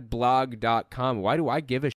Bradblog.com? Why do I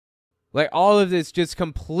give a shit? Like, all of this just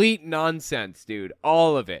complete nonsense, dude.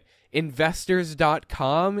 All of it.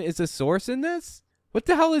 Investors.com is a source in this? What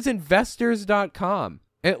the hell is Investors.com?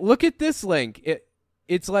 And look at this link.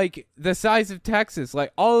 It's like the size of Texas.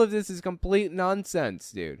 Like, all of this is complete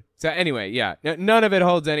nonsense, dude. So anyway, yeah, none of it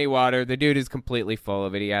holds any water. The dude is completely full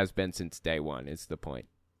of it. He has been since day one, is the point.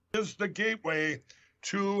 Is the gateway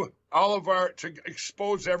to all of to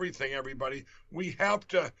expose everything, everybody. We have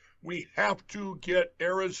to get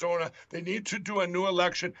Arizona. They need to do a new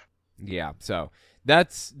election. Yeah, so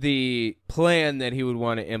that's the plan that he would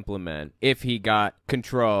want to implement if he got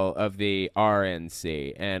control of the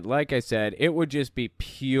RNC. And like I said, it would just be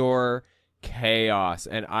pure chaos,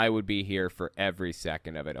 and I would be here for every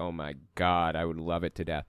second of it. Oh my God, I would love it to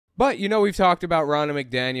death. But, you know, we've talked about Ronna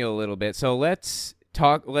McDaniel a little bit, so let's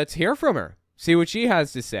hear from her. See what she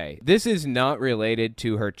has to say. This is not related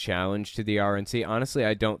to her challenge to the RNC. Honestly,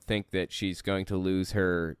 I don't think that she's going to lose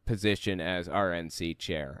her position as RNC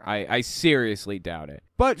chair. I seriously doubt it.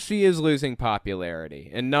 But she is losing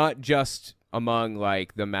popularity, and not just among,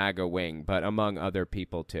 like, the MAGA wing, but among other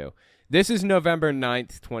people, too. This is November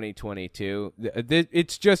 9th, 2022.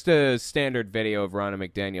 It's just a standard video of Ronna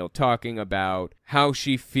McDaniel talking about how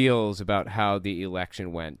she feels about how the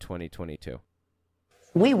election went 2022.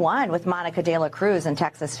 We won with Monica De La Cruz in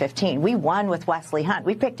Texas 15. We won with Wesley Hunt.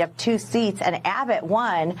 We picked up 2 seats, and Abbott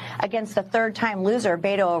won against the third-time loser,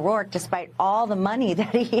 Beto O'Rourke, despite all the money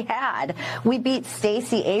that he had. We beat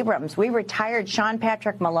Stacey Abrams. We retired Sean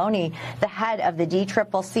Patrick Maloney, the head of the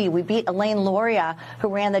DCCC. We beat Elaine Luria, who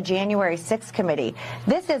ran the January 6th committee.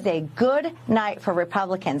 This is a good night for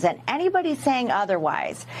Republicans, and anybody saying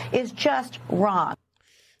otherwise is just wrong.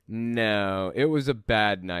 No, it was a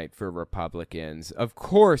bad night for Republicans. Of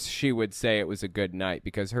course she would say it was a good night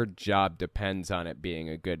because her job depends on it being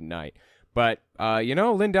a good night. But, you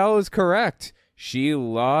know, Lindell is correct. She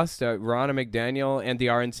lost, Ronna McDaniel and the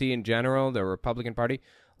RNC in general, the Republican Party,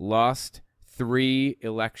 lost 3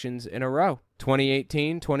 elections in a row.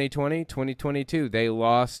 2018, 2020, 2022. They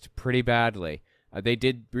lost pretty badly. They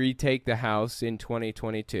did retake the House in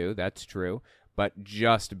 2022, that's true, but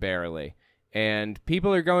just barely. And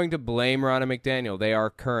people are going to blame Ronna McDaniel. They are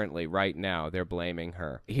currently, right now, they're blaming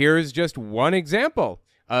her. Here's just one example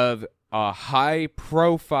of a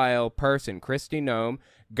high-profile person, Kristi Noem,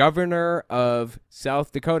 governor of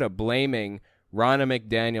South Dakota, blaming Ronna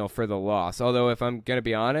McDaniel for the loss. Although, if I'm going to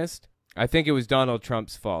be honest, I think it was Donald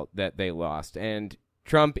Trump's fault that they lost. And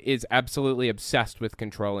Trump is absolutely obsessed with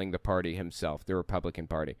controlling the party himself, the Republican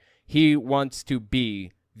Party. He wants to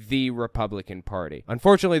be the Republican Party.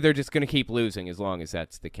 Unfortunately, they're just going to keep losing as long as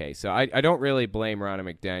that's the case. So I don't really blame Ronna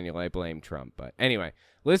McDaniel. I blame Trump. But anyway,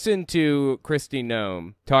 listen to Kristi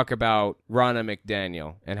Noem talk about Ronna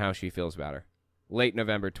McDaniel and how she feels about her. Late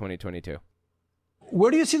November 2022.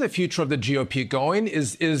 Where do you see the future of the GOP going? Do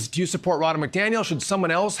you support Ronna McDaniel? Should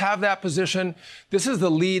someone else have that position? This is the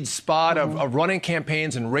lead spot of running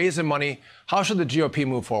campaigns and raising money. How should the GOP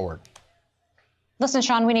move forward? Listen,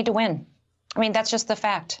 Sean, we need to win. I mean, that's just the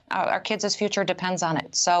fact. Our kids' future depends on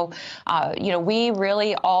it. So, you know, we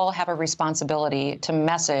really all have a responsibility to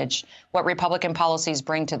message what Republican policies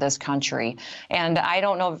bring to this country. And I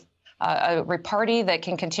don't know a party that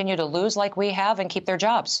can continue to lose like we have and keep their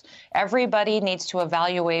jobs. Everybody needs to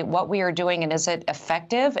evaluate what we are doing and is it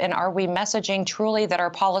effective, and are we messaging truly that our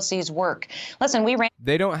policies work? Listen,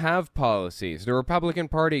 they don't have policies. The Republican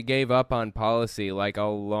Party gave up on policy like a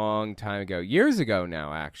long time ago, years ago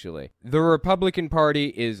now, actually. The Republican Party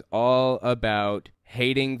is all about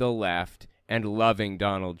hating the left and loving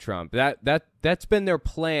Donald Trump. That's been their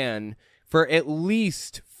plan for at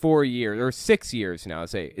least 4 years, or 6 years now.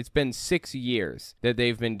 It's been 6 years that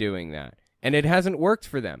they've been doing that. And it hasn't worked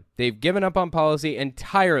for them. They've given up on policy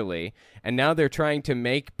entirely, and now they're trying to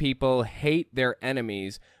make people hate their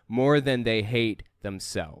enemies more than they hate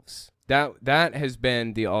themselves. That has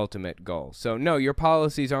been the ultimate goal. So no, your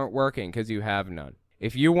policies aren't working because you have none.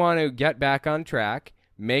 If you want to get back on track,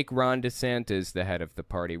 make Ron DeSantis the head of the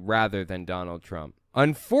party rather than Donald Trump.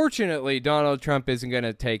 Unfortunately, Donald Trump isn't going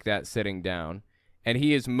to take that sitting down, and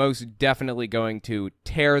he is most definitely going to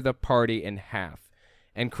tear the party in half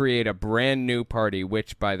and create a brand new party,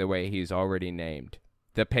 which, by the way, he's already named.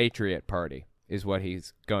 The Patriot Party is what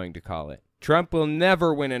he's going to call it. Trump will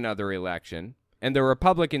never win another election, and the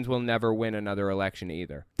Republicans will never win another election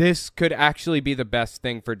either. This could actually be the best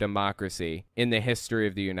thing for democracy in the history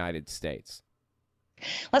of the United States.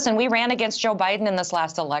 Listen, we ran against Joe Biden in this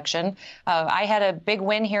last election. I had a big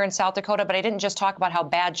win here in South Dakota, but I didn't just talk about how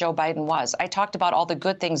bad Joe Biden was. I talked about all the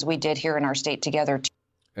good things we did here in our state together.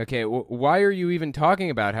 Okay, why are you even talking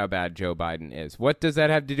about how bad Joe Biden is? What does that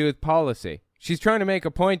have to do with policy? She's trying to make a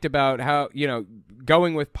point about how,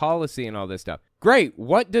 going with policy and all this stuff. Great.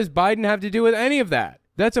 What does Biden have to do with any of that?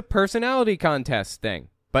 That's a personality contest thing.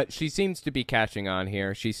 But she seems to be catching on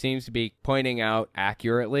here. She seems to be pointing out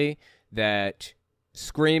accurately that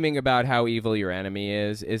screaming about how evil your enemy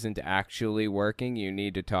isn't actually working. You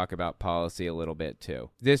need to talk about policy a little bit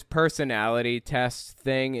too. This personality test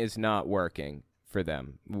thing is not working for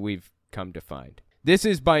them, we've come to find. This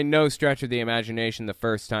is by no stretch of the imagination the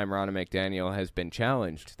first time Ronna McDaniel has been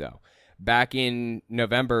challenged, though. Back in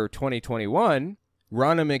November 2021,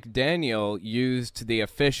 Ronna McDaniel used the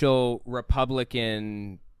official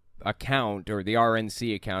Republican account, or the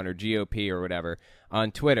RNC account, or GOP or whatever,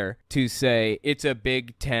 on Twitter to say it's a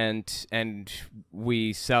big tent and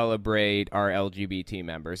we celebrate our LGBT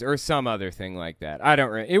members, or some other thing like that. I don't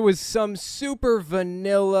remember. It was some super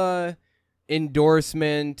vanilla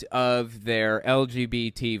endorsement of their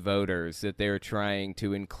LGBT voters that they were trying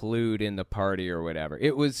to include in the party or whatever.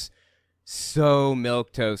 It was so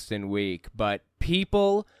milquetoast and weak, but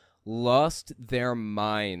people lost their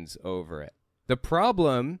minds over it. The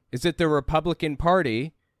problem is that the Republican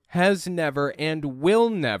Party has never and will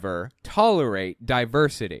never tolerate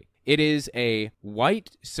diversity. It is a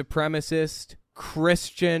white supremacist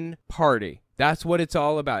Christian party. That's what it's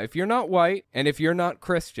all about. If you're not white and if you're not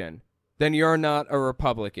Christian, then you're not a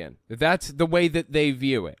Republican. That's the way that they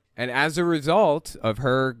view it. And as a result of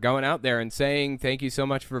her going out there and saying, thank you so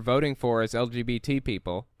much for voting for us LGBT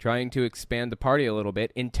people, trying to expand the party a little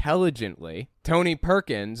bit intelligently, Tony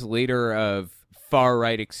Perkins, leader of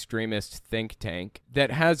far-right extremist think tank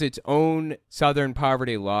that has its own Southern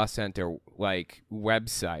Poverty Law Center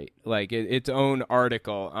website, its own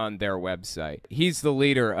article on their website. He's the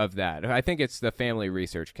leader of that. I think it's the Family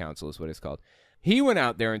Research Council is what it's called. He went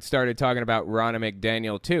out there and started talking about Ronna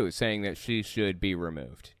McDaniel too, saying that she should be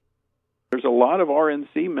removed. There's a lot of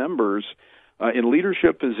RNC members in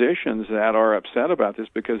leadership positions that are upset about this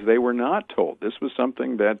because they were not told. This was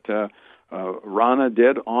something that Ronna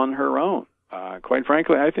did on her own. Quite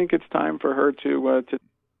frankly, I think it's time for her to...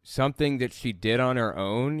 Something that she did on her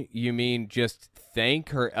own? You mean just thank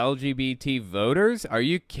her LGBT voters? Are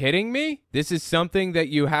you kidding me? This is something that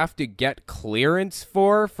you have to get clearance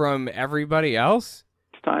for from everybody else?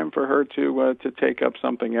 It's time for her to take up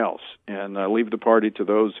something else and leave the party to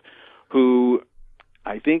those who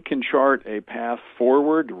I think can chart a path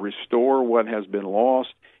forward, restore what has been lost,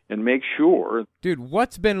 and make sure... Dude,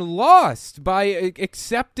 what's been lost by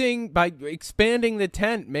expanding the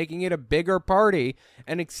tent, making it a bigger party,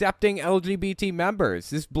 and accepting LGBT members?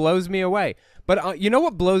 This blows me away. But you know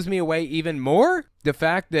what blows me away even more? The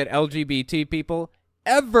fact that LGBT people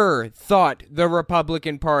ever thought the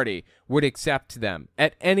Republican Party would accept them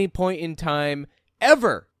at any point in time,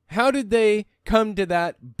 ever. How did they come to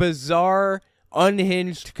that bizarre,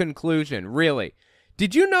 unhinged conclusion, really?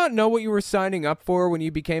 Did you not know what you were signing up for when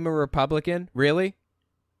you became a Republican? Really?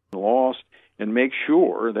 Lost, and make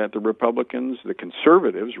sure that the Republicans, the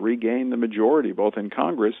conservatives, regain the majority both in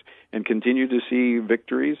Congress and continue to see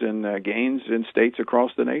victories and gains in states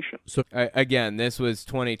across the nation. So again, this was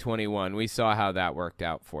 2021. We saw how that worked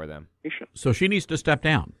out for them. So she needs to step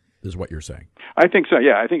down, is what you're saying? I think so.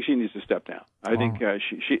 Yeah, I think she needs to step down. I think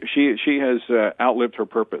she has outlived her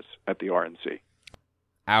purpose at the RNC.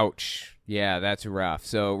 Ouch. Yeah, that's rough.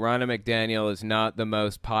 So Ronna McDaniel is not the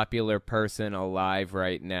most popular person alive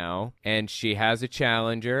right now, and she has a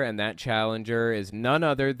challenger, and that challenger is none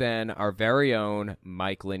other than our very own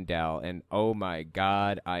Mike Lindell. And oh my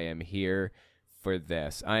God, I am here for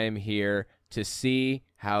this. I am here to see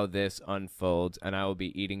how this unfolds, and I will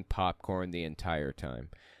be eating popcorn the entire time.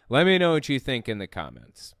 Let me know what you think in the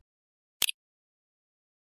comments.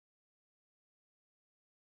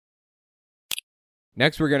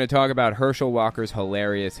 Next, we're going to talk about Herschel Walker's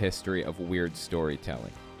hilarious history of weird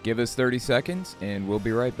storytelling. Give us 30 seconds, and we'll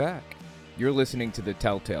be right back. You're listening to the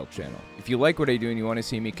Telltale Channel. If you like what I do and you want to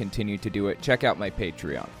see me continue to do it, check out my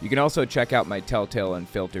Patreon. You can also check out my Telltale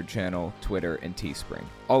Unfiltered channel, Twitter, and Teespring.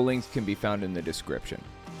 All links can be found in the description.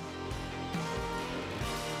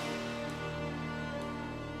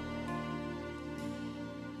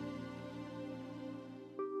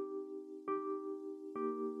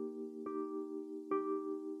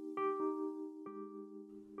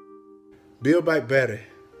 Build Back Better.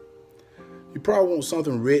 You probably want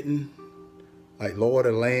something written like law of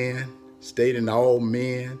the land, stating all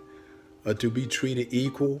men are to be treated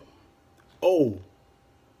equal. Oh,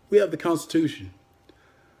 we have the Constitution.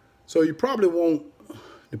 So you probably want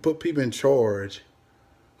to put people in charge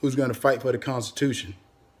who's going to fight for the Constitution.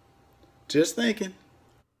 Just thinking.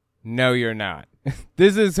 No, you're not.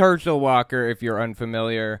 This is Herschel Walker, if you're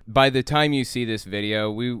unfamiliar. By the time you see this video,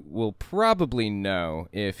 we will probably know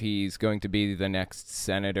if he's going to be the next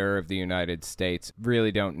senator of the United States.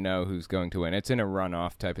 Really don't know who's going to win. It's in a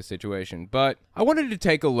runoff type of situation. But I wanted to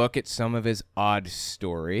take a look at some of his odd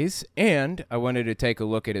stories, and I wanted to take a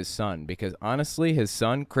look at his son, because honestly, his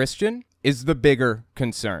son, Christian, is the bigger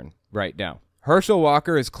concern right now. Herschel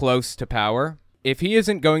Walker is close to power. If he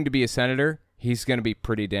isn't going to be a senator, he's going to be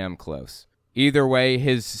pretty damn close. Either way,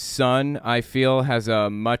 his son, I feel, has a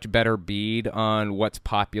much better bead on what's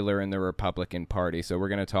popular in the Republican Party, so we're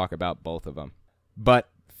going to talk about both of them. But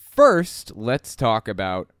first, let's talk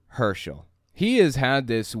about Herschel. He has had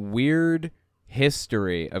this weird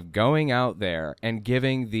history of going out there and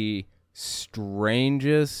giving the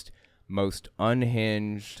strangest, most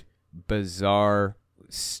unhinged, bizarre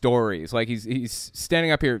stories. Like he's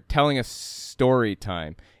standing up here telling us story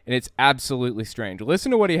time. And it's absolutely strange. Listen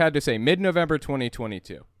to what he had to say mid-November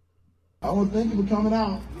 2022. I want to thank you for coming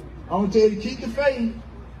out. I want to tell you to keep the faith.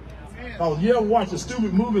 Oh, you ever watch a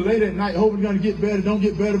stupid movie late at night hoping it's going to get better, don't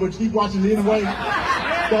get better, but you keep watching it anyway?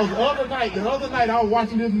 Because the other night I was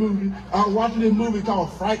watching this movie. I was watching this movie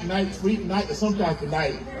called Fright Night, Freak Night, or some type of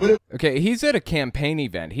night. Okay, he's at a campaign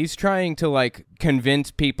event. He's trying to, like, convince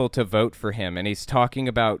people to vote for him, and he's talking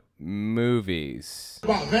about movies.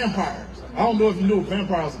 About vampires. I don't know if you know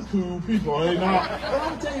vampires are cool people, are they not? But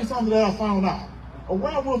I'm telling you something that I found out. A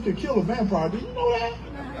werewolf can kill a vampire. Do you know that?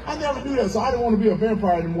 I never knew that, so I didn't want to be a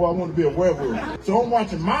vampire anymore. I want to be a werewolf. So I'm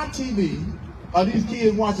watching my TV. These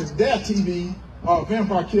kids watching their TV.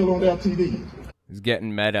 Vampire killed on their TV. He's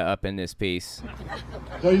getting meta up in this piece.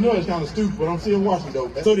 So you know it's kind of stupid, but I'm still watching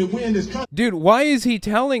though. So they win this country. Dude, why is he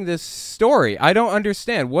telling this story? I don't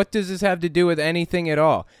understand. What does this have to do with anything at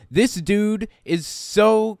all? This dude is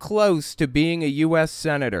so close to being a U.S.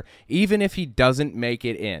 senator, even if he doesn't make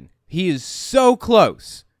it in. He is so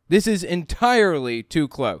close. This is entirely too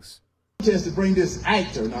close. Chance to bring this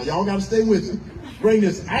actor. Now y'all got to stay with me. Bring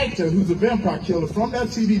this actor who's a vampire killer from that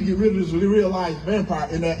TV to get rid of this real life vampire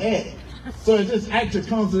in their ad. So if this actor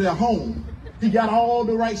comes to their home, he got all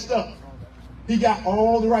the right stuff. He got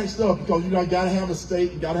all the right stuff because you got to have a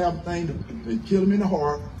stake, you got to have a thing to kill him in the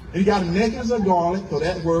heart. And you got to necklace of garlic, because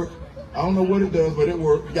that worked. I don't know what it does, but it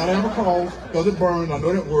worked. You got to have a cross because it burned. I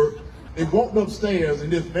know that worked. They walked upstairs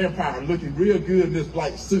and this vampire looking real good in this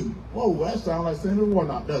black suit. Whoa, that sounds like Senator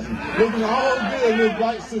Warnock, doesn't it? Looking all good in this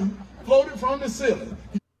black suit, floated from the ceiling.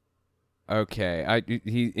 Okay,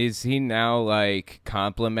 is he now, like,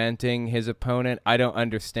 complimenting his opponent? I don't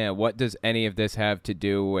understand. What does any of this have to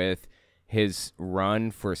do with his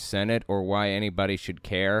run for Senate or why anybody should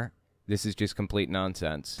care? This is just complete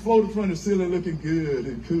nonsense. Floated from the ceiling looking good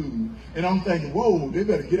and cool. And I'm thinking, whoa, they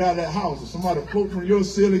better get out of that house. If somebody float from your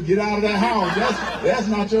ceiling, get out of that house. That's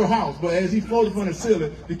not your house. But as he floated from the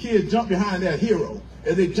ceiling, the kid jumped behind that hero.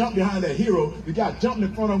 As they jumped behind that hero, the guy jumped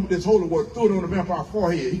in front of him with this holy word, threw it on the vampire's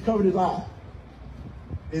forehead. He covered his eye.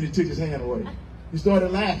 And he took his hand away. He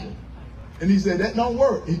started laughing. And he said, that don't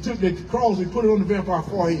work. He took the cross and put it on the vampire's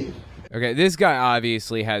forehead. Okay, this guy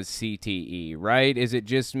obviously has CTE, right? Is it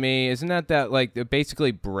just me? Isn't that like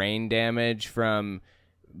basically brain damage from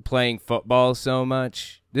playing football so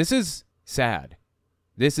much? This is sad.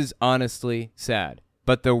 This is honestly sad.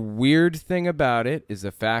 But the weird thing about it is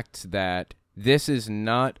the fact that this is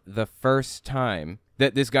not the first time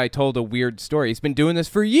that this guy told a weird story. He's been doing this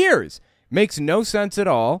for years. Makes no sense at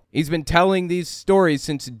all. He's been telling these stories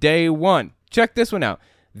since day one. Check this one out.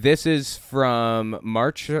 This is from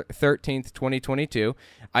March 13th, 2022.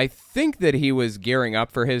 I think that he was gearing up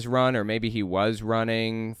for his run, or maybe he was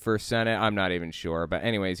running for Senate. I'm not even sure. But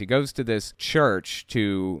anyways, he goes to this church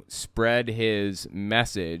to spread his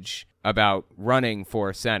message about running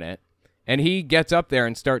for Senate. And he gets up there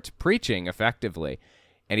and starts preaching effectively.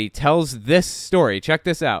 And he tells this story. Check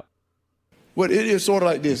this out. Well, it is sort of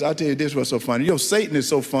like this. I'll tell you this what's so funny. Satan is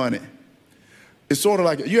so funny. It's sort of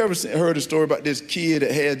like, you ever heard a story about this kid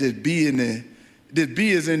that had this bee in the, this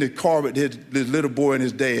bee is in the car with this little boy and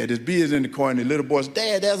his dad. This bee is in the car and the little boy says,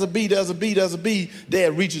 Dad, there's a bee, there's a bee, there's a bee.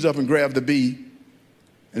 Dad reaches up and grabs the bee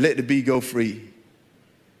and let the bee go free.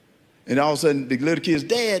 And all of a sudden the little kid says,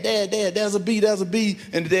 Dad, there's a bee, there's a bee.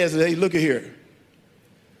 And the dad says, hey, look at here.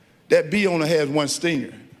 That bee only has one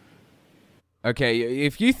stinger. Okay,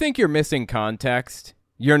 if you think you're missing context,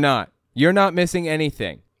 you're not. You're not missing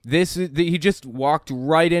anything. He just walked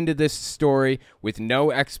right into this story with no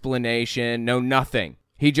explanation, no nothing.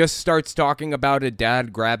 He just starts talking about a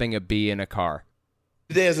dad grabbing a bee in a car.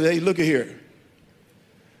 The dad says, hey, look at here.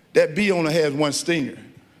 That bee only has one stinger.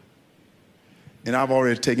 And I've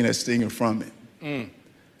already taken that stinger from it.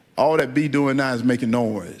 All that bee doing now is making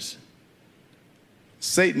noise.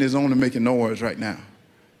 Satan is only making noise right now.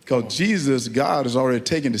 Because Jesus, God, has already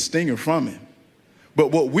taken the stinger from him. But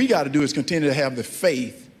what we got to do is continue to have the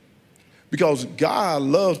faith. Because God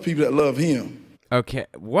loves people that love him. Okay,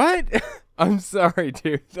 what? I'm sorry,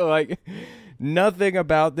 dude. So, like, nothing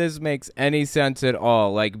about this makes any sense at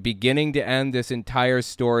all. Like, beginning to end, this entire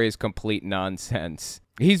story is complete nonsense.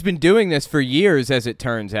 He's been doing this for years, as it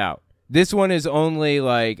turns out. This one is only,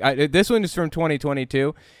 like, this one is from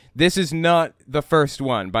 2022. This is not the first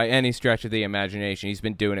one by any stretch of the imagination. He's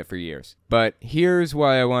been doing it for years. But here's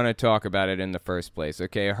why I want to talk about it in the first place.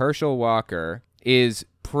 Okay, Herschel Walker is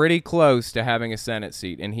pretty close to having a Senate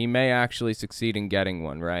seat, and he may actually succeed in getting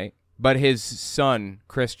one, right? But his son,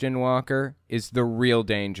 Christian Walker, is the real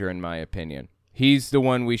danger, in my opinion. He's the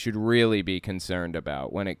one we should really be concerned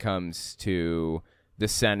about when it comes to the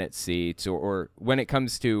Senate seats or when it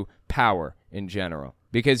comes to power in general.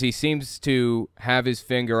 Because he seems to have his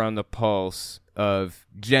finger on the pulse of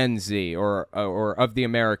Gen Z or of the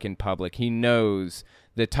American public. He knows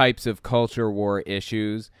the types of culture war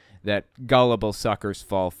issues that gullible suckers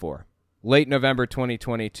fall for. Late November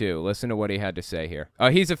 2022. Listen to what he had to say here.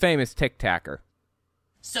 He's a famous tic-tacker.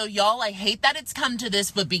 So, y'all, I hate that it's come to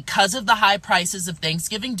this, but because of the high prices of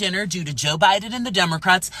Thanksgiving dinner due to Joe Biden and the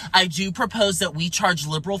Democrats, I do propose that we charge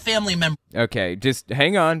liberal family members. Okay, just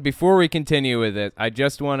hang on. Before we continue with it, I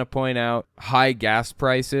just want to point out high gas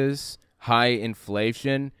prices, high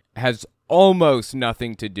inflation has almost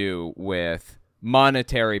nothing to do with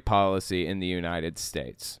monetary policy in the United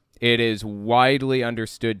States. It is widely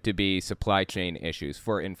understood to be supply chain issues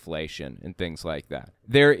for inflation and things like that.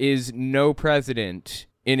 There is no president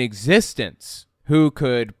in existence who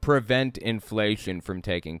could prevent inflation from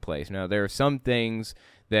taking place. Now, there are some things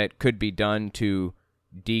that could be done to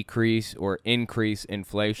decrease or increase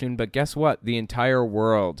inflation, but guess what? The entire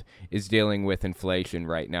world is dealing with inflation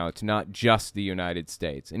right now. It's not just the United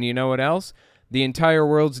States. And you know what else? The entire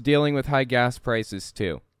world's dealing with high gas prices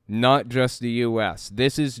too. Not just the U.S.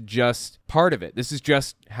 This is just part of it. This is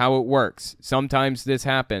just how it works. Sometimes this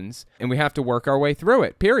happens, and we have to work our way through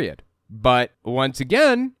it, period. But once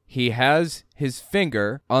again, he has his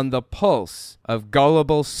finger on the pulse of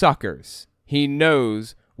gullible suckers. He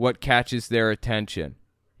knows what catches their attention.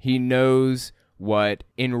 He knows what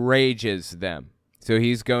enrages them. So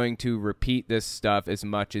he's going to repeat this stuff as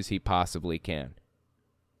much as he possibly can.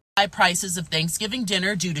 High prices of Thanksgiving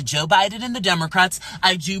dinner due to Joe Biden and the Democrats,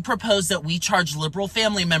 I do propose that we charge liberal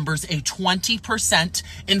family members a 20%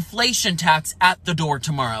 inflation tax at the door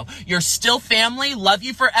tomorrow. You're still family, love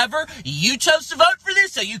you forever. You chose to vote for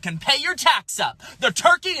this so you can pay your tax up. The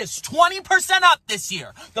turkey is 20% up this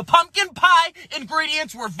year. The pumpkin pie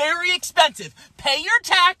ingredients were very expensive. Pay your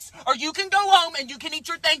tax or you can go home and you can eat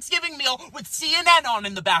your Thanksgiving meal with CNN on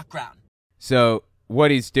in the background. So what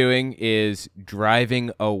he's doing is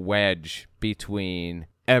driving a wedge between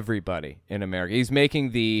everybody in America. He's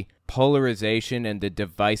making the polarization and the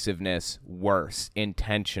divisiveness worse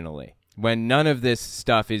intentionally, when none of this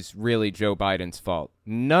stuff is really Joe Biden's fault.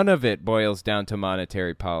 None of it boils down to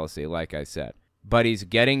monetary policy, like I said. But he's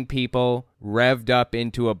getting people revved up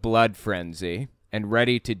into a blood frenzy and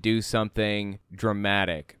ready to do something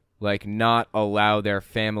dramatic, like not allow their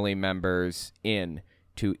family members in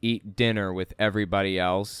to eat dinner with everybody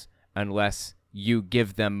else unless you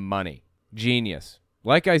give them money. Genius.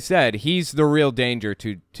 Like I said, he's the real danger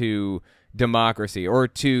to democracy or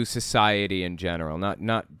to society in general,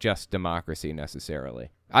 not just democracy necessarily.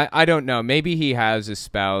 I don't know. Maybe he has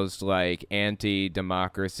espoused like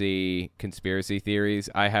anti-democracy conspiracy theories.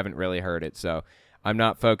 I haven't really heard it, so I'm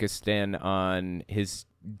not focused in on his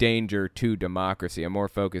danger to democracy. I'm more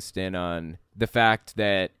focused in on the fact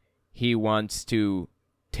that he wants to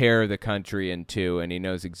tear the country in two, and he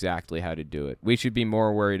knows exactly how to do it. We should be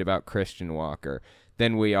more worried about Christian Walker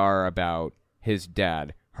than we are about his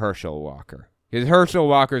dad, Herschel Walker. Because Herschel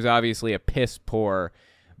Walker is obviously a piss-poor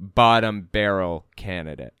bottom barrel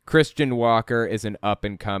candidate. Christian Walker is an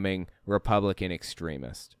up-and-coming Republican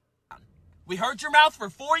extremist. We heard your mouth for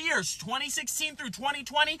 4 years, 2016 through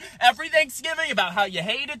 2020, every Thanksgiving about how you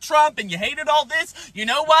hated Trump and you hated all this. You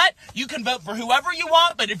know what? You can vote for whoever you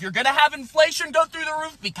want, but if you're going to have inflation go through the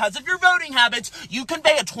roof because of your voting habits, you can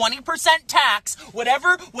pay a 20% tax.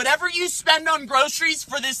 Whatever you spend on groceries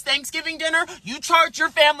for this Thanksgiving dinner, you charge your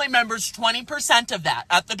family members 20% of that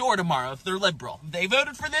at the door tomorrow if they're liberal. If they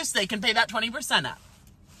voted for this, they can pay that 20% up.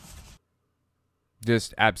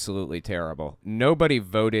 Just absolutely terrible. Nobody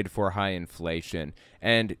voted for high inflation,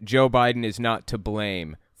 and Joe Biden is not to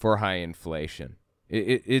blame for high inflation.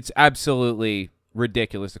 It's absolutely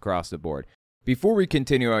ridiculous across the board. Before we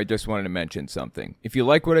continue, I just wanted to mention something. If you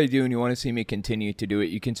like what I do and you want to see me continue to do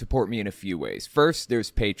it, you can support me in a few ways. First,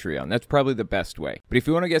 there's Patreon. That's probably the best way. But if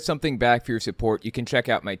you want to get something back for your support, you can check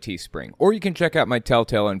out my Teespring. Or you can check out my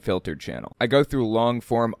Telltale Unfiltered channel. I go through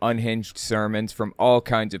long-form, unhinged sermons from all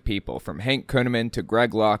kinds of people, from Hank Kunneman to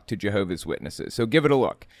Greg Locke to Jehovah's Witnesses. So give it a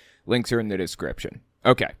look. Links are in the description.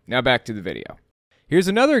 Okay, now back to the video. Here's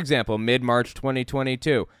another example, mid-March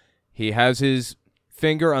 2022. He has his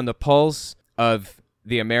finger on the pulse of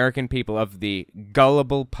the American people, of the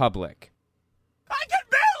gullible public. I can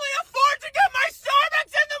barely afford to get my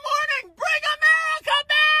Starbucks in the morning! Bring America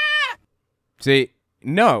back! See,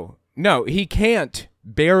 no, he can't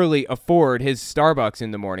barely afford his Starbucks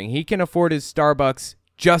in the morning. He can afford his Starbucks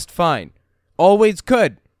just fine. Always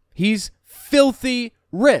could. He's filthy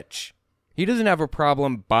rich. He doesn't have a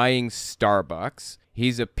problem buying Starbucks.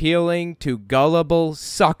 He's appealing to gullible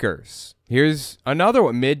suckers. Here's another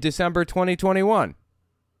one, mid-December 2021.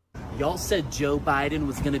 Y'all said Joe Biden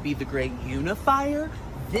was going to be the great unifier?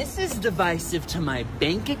 This is divisive to my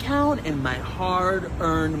bank account and my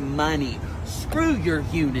hard-earned money. Screw your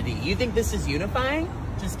unity. You think this is unifying?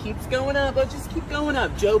 Just keeps going up. Oh, just keep going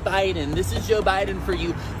up. Joe Biden. This is Joe Biden for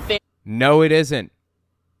you. No, it isn't.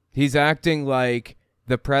 He's acting like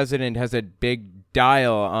the president has a big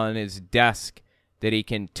dial on his desk that he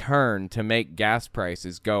can turn to make gas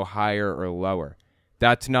prices go higher or lower.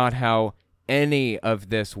 That's not how any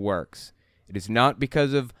of this works. It is not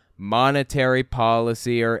because of monetary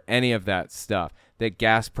policy or any of that stuff that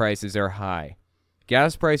gas prices are high.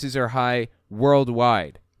 Gas prices are high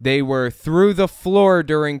worldwide. They were through the floor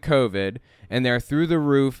during COVID, and they're through the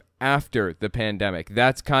roof after the pandemic.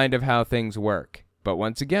 That's kind of how things work. But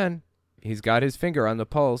once again, he's got his finger on the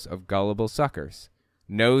pulse of gullible suckers.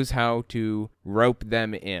 Knows how to rope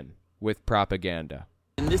them in with propaganda.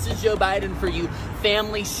 And this is Joe Biden for you,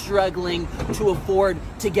 families struggling to afford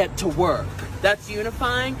to get to work. That's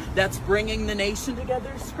unifying. That's bringing the nation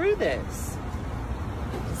together. Screw this.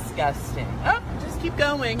 Disgusting. Oh, just keep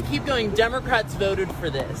going. Keep going. Democrats voted for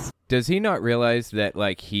this. Does he not realize that,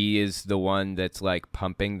 like, he is the one that's, like,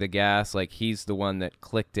 pumping the gas? Like, he's the one that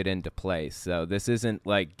clicked it into place. So this isn't,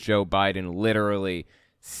 like, Joe Biden literally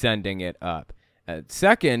sending it up.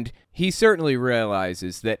 Second, he certainly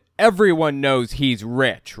realizes that everyone knows he's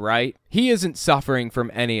rich, right? He isn't suffering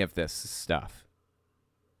from any of this stuff.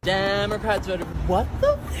 Democrats voted for... What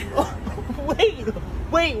the...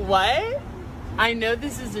 Wait, what? I know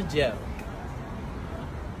this is a joke.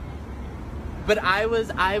 But I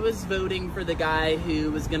was voting for the guy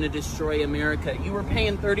who was going to destroy America. You were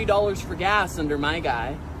paying $30 for gas under my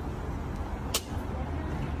guy.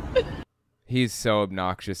 He's so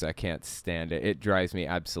obnoxious, I can't stand it. It drives me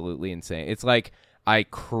absolutely insane. It's like I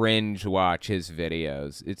cringe watch his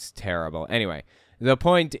videos. It's terrible. Anyway, the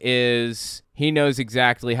point is he knows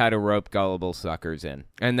exactly how to rope gullible suckers in.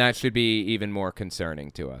 And that should be even more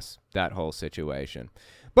concerning to us, that whole situation.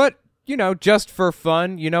 But, you know, just for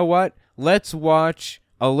fun, you know what? Let's watch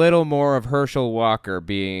a little more of Herschel Walker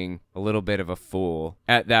being a little bit of a fool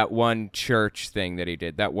at that one church thing that he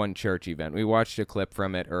did, that one church event. We watched a clip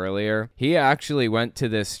from it earlier. He actually went to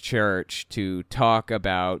this church to talk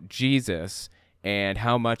about Jesus and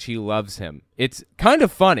how much he loves him. It's kind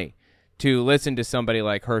of funny to listen to somebody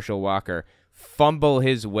like Herschel Walker fumble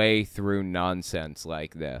his way through nonsense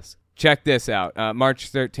like this. Check this out,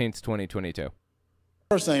 March 13th, 2022.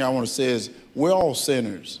 First thing I want to say is we're all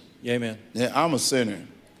sinners. Yeah, amen. Yeah, I'm a sinner,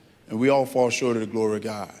 and we all fall short of the glory of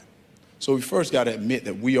God. So we first got to admit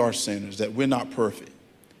that we are sinners, that we're not perfect,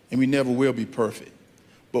 and we never will be perfect.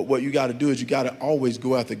 But what you got to do is you got to always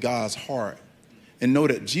go after God's heart and know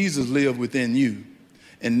that Jesus lives within you,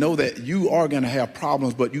 and know that you are going to have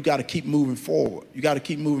problems, but you got to keep moving forward. You got to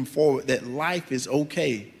keep moving forward, that life is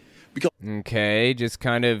okay. Okay, just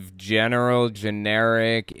kind of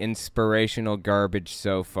generic, inspirational garbage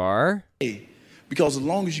so far. Because as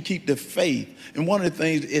long as you keep the faith, and one of the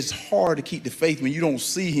things, it's hard to keep the faith when you don't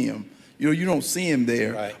see him. You know, you don't see him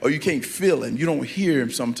there, or you can't feel him. You don't hear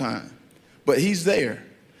him sometimes, but he's there.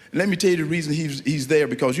 And let me tell you the reason he's there,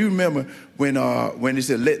 because you remember when they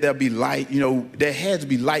said, let there be light, you know, there had to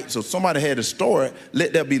be light. So somebody had to store it,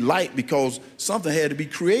 let there be light, because something had to be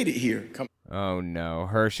created here. Oh no,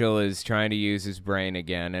 Herschel is trying to use his brain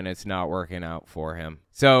again, and it's not working out for him.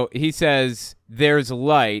 So he says, there's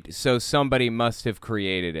light, so somebody must have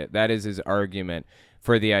created it. That is his argument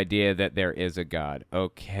for the idea that there is a God.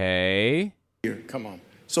 Okay. Here, come on.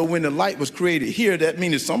 So when the light was created here, that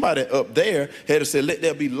means that somebody up there had to say, let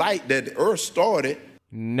there be light, that the earth started.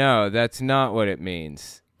 No, that's not what it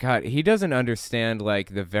means. God, he doesn't understand,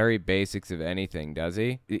 like, the very basics of anything, does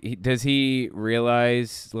he? Does he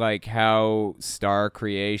realize, like, how star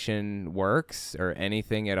creation works or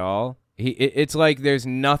anything at all? It's like there's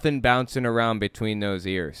nothing bouncing around between those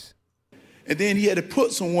ears. And then he had to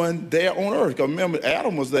put someone there on earth, because remember,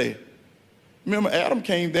 Adam was there. Remember, Adam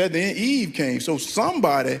came there, then Eve came. So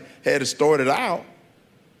somebody had to start it out.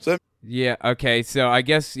 So yeah, okay, so I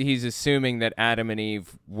guess he's assuming that Adam and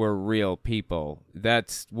Eve were real people.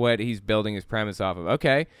 That's what he's building his premise off of.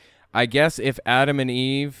 Okay, I guess if Adam and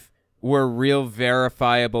Eve were real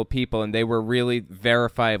verifiable people, and they were really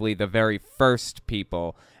verifiably the very first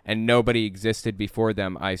people, and nobody existed before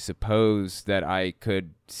them, I suppose that I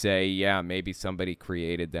could say, yeah, maybe somebody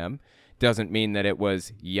created them. Doesn't mean that it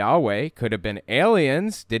was Yahweh. Could have been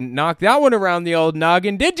aliens. Didn't knock that one around the old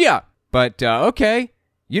noggin, did ya? But, okay.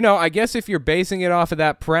 You know, I guess if you're basing it off of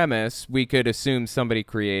that premise, we could assume somebody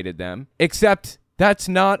created them. Except that's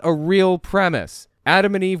not a real premise.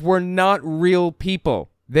 Adam and Eve were not real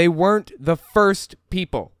people. They weren't the first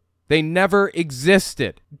people. They never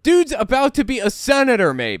existed. Dude's about to be a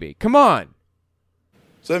senator, maybe. Come on.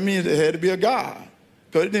 So that means there had to be a God.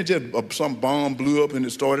 Because it didn't just some bomb blew up and it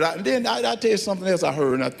started out. And then I'll tell you something else I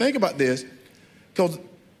heard. And I think about this, because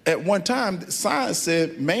at one time, science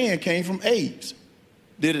said man came from apes.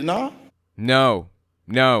 Did it not? No,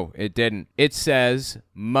 it didn't. It says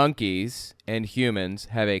monkeys and humans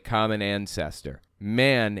have a common ancestor.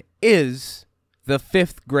 Man is the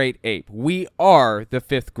fifth great ape. We are the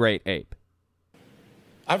fifth great ape.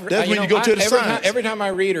 That's when you go to the science. Every time I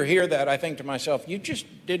read or hear that, I think to myself, you just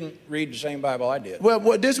didn't read the same Bible I did. Well,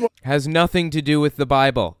 what this has nothing to do with the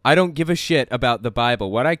Bible. I don't give a shit about the Bible.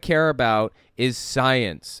 What I care about is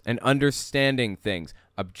science and understanding things,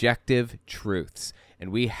 objective truths.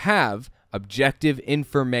 And we have objective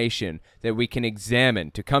information that we can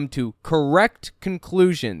examine to come to correct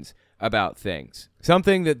conclusions about things.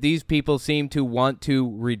 Something that these people seem to want to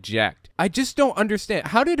reject. I just don't understand.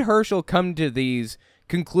 How did Herschel come to these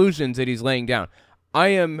conclusions that he's laying down? I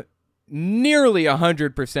am nearly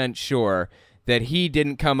 100% sure that he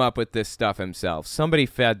didn't come up with this stuff himself. Somebody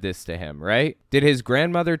fed this to him, right? Did his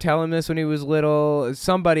grandmother tell him this when he was little?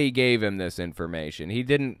 Somebody gave him this information. He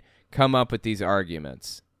didn't come up with these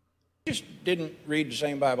arguments. You just didn't read the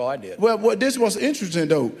same Bible I did. Well, this was interesting,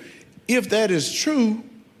 though. If that is true,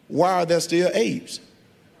 why are there still apes?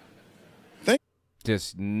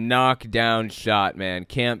 Just knock down shot, man.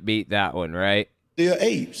 Can't beat that one, right? Still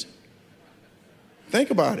apes.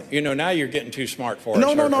 Think about it. You know, now you're getting too smart for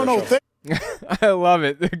No. I love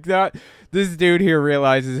it. This dude here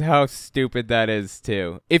realizes how stupid that is,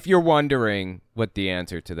 too. If you're wondering what the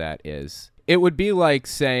answer to that is, it would be like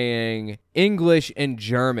saying English and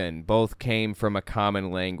German both came from a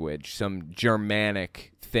common language, some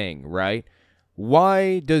Germanic thing, right?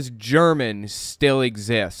 Why does German still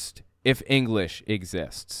exist if English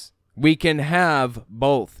exists? We can have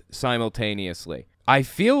both simultaneously. I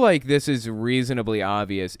feel like this is reasonably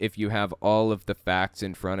obvious if you have all of the facts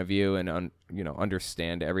in front of you and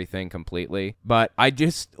understand everything completely. But I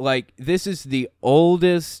just, this is the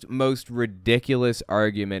oldest, most ridiculous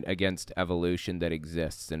argument against evolution that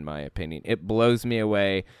exists, in my opinion. It blows me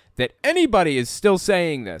away that anybody is still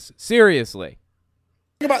saying this. Seriously.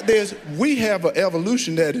 Think about this. We have an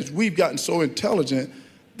evolution we've gotten so intelligent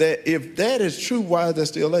that if that is true, why are there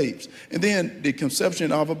still apes? And then the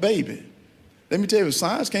conception of a baby. Let me tell you,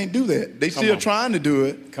 science can't do that. They're still trying to do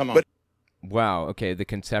it. Come on. Wow, okay, the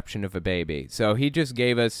conception of a baby. So he just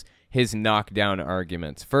gave us his knockdown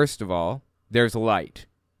arguments. First of all, there's light.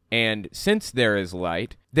 And since there is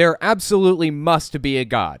light, there absolutely must be a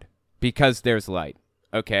God because there's light.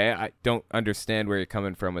 Okay, I don't understand where you're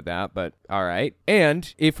coming from with that, but all right.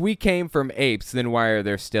 And if we came from apes, then why are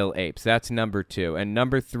there still apes? That's number 2. And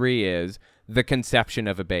number 3 is the conception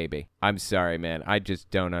of a baby. I'm sorry, man. I just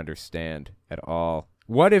don't understand at all.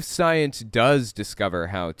 What if science does discover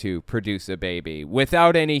how to produce a baby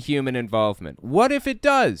without any human involvement? What if it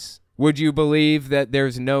does? Would you believe that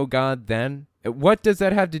there's no God then? What does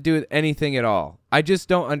that have to do with anything at all? I just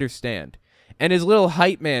don't understand. And his little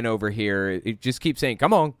hype man over here, it just keeps saying,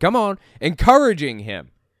 come on, encouraging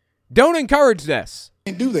him. Don't encourage this.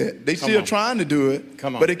 Can't do that. They still trying to do it,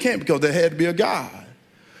 but they can't because there had to be a God.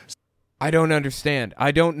 I don't understand.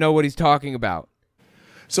 I don't know what he's talking about.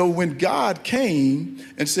 So when God came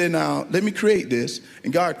and said, now, let me create this,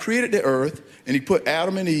 and God created the earth, and he put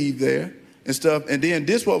Adam and Eve there and stuff, and then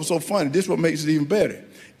this what was so funny, this what makes it even better.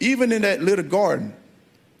 Even in that little garden,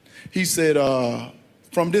 he said,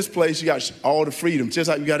 from this place, you got all the freedom, just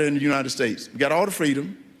like you got it in the United States. You got all the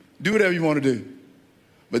freedom, do whatever you want to do.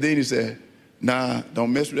 But then he said, nah,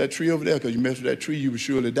 don't mess with that tree over there, because you mess with that tree, you will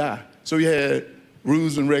surely die. So he had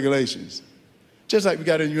rules and regulations, just like we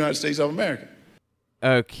got in the United States of America.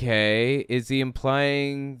 Okay, is he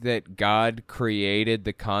implying that God created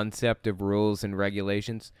the concept of rules and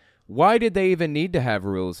regulations? Why did they even need to have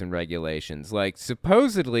rules and regulations? Like,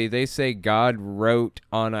 supposedly they say God wrote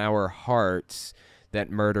on our hearts that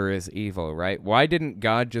murder is evil, right? Why didn't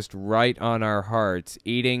God just write on our hearts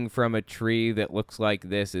eating from a tree that looks like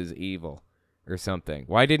this is evil or something?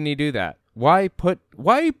 Why didn't he do that? Why put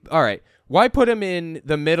him in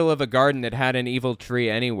the middle of a garden that had an evil tree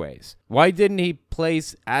anyways? Why didn't he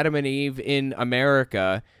place Adam and Eve in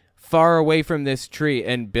America far away from this tree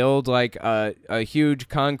and build like a huge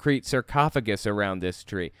concrete sarcophagus around this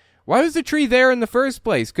tree? Why was the tree there in the first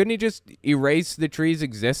place? Couldn't he just erase the tree's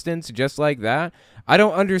existence just like that? I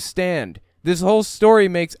don't understand. This whole story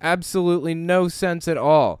makes absolutely no sense at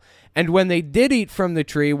all. And when they did eat from the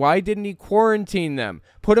tree, why didn't he quarantine them?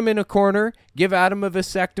 Put them in a corner, give Adam a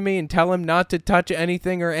vasectomy, and tell him not to touch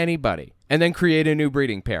anything or anybody, and then create a new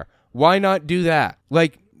breeding pair. Why not do that?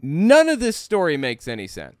 Like, none of this story makes any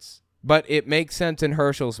sense. But it makes sense in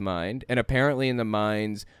Herschel's mind, and apparently in the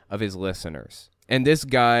minds of his listeners. And this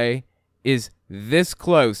guy is this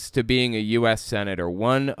close to being a U.S. Senator,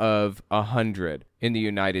 one of 100 in the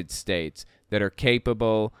United States that are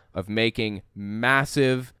capable of making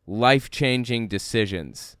massive, life-changing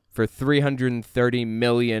decisions for 330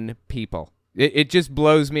 million people. It just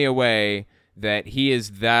blows me away that he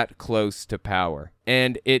is that close to power.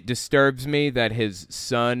 And it disturbs me that his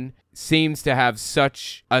son seems to have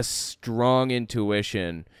such a strong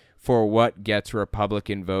intuition for what gets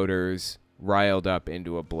Republican voters riled up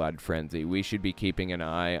into a blood frenzy. We should be keeping an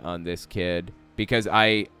eye on this kid, because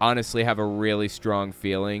I honestly have a really strong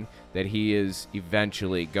feeling that he is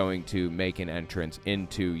eventually going to make an entrance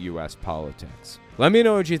into U.S. politics. Let me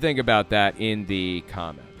know what you think about that in the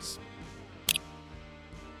comments.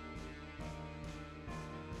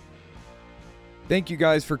 Thank you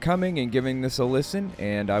guys for coming and giving this a listen,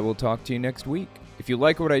 and I will talk to you next week. If you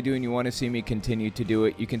like what I do and you want to see me continue to do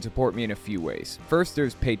it, you can support me in a few ways. First,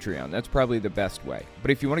 there's Patreon. That's probably the best way.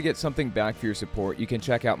 But if you want to get something back for your support, you can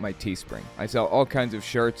check out my Teespring. I sell all kinds of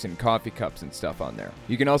shirts and coffee cups and stuff on there.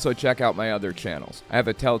 You can also check out my other channels. I have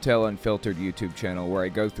a Telltale Unfiltered YouTube channel where I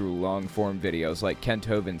go through long-form videos like Kent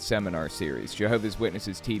Hovind's seminar series, Jehovah's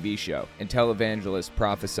Witnesses TV show, and televangelists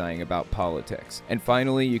prophesying about politics. And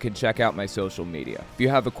finally, you can check out my social media. If you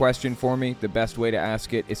have a question for me, the best way to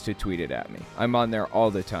ask it is to tweet it at me. I'm on there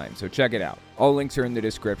all the time, so check it out. All links are in the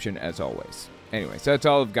description as always. Anyways, that's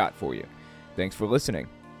all I've got for you. Thanks for listening.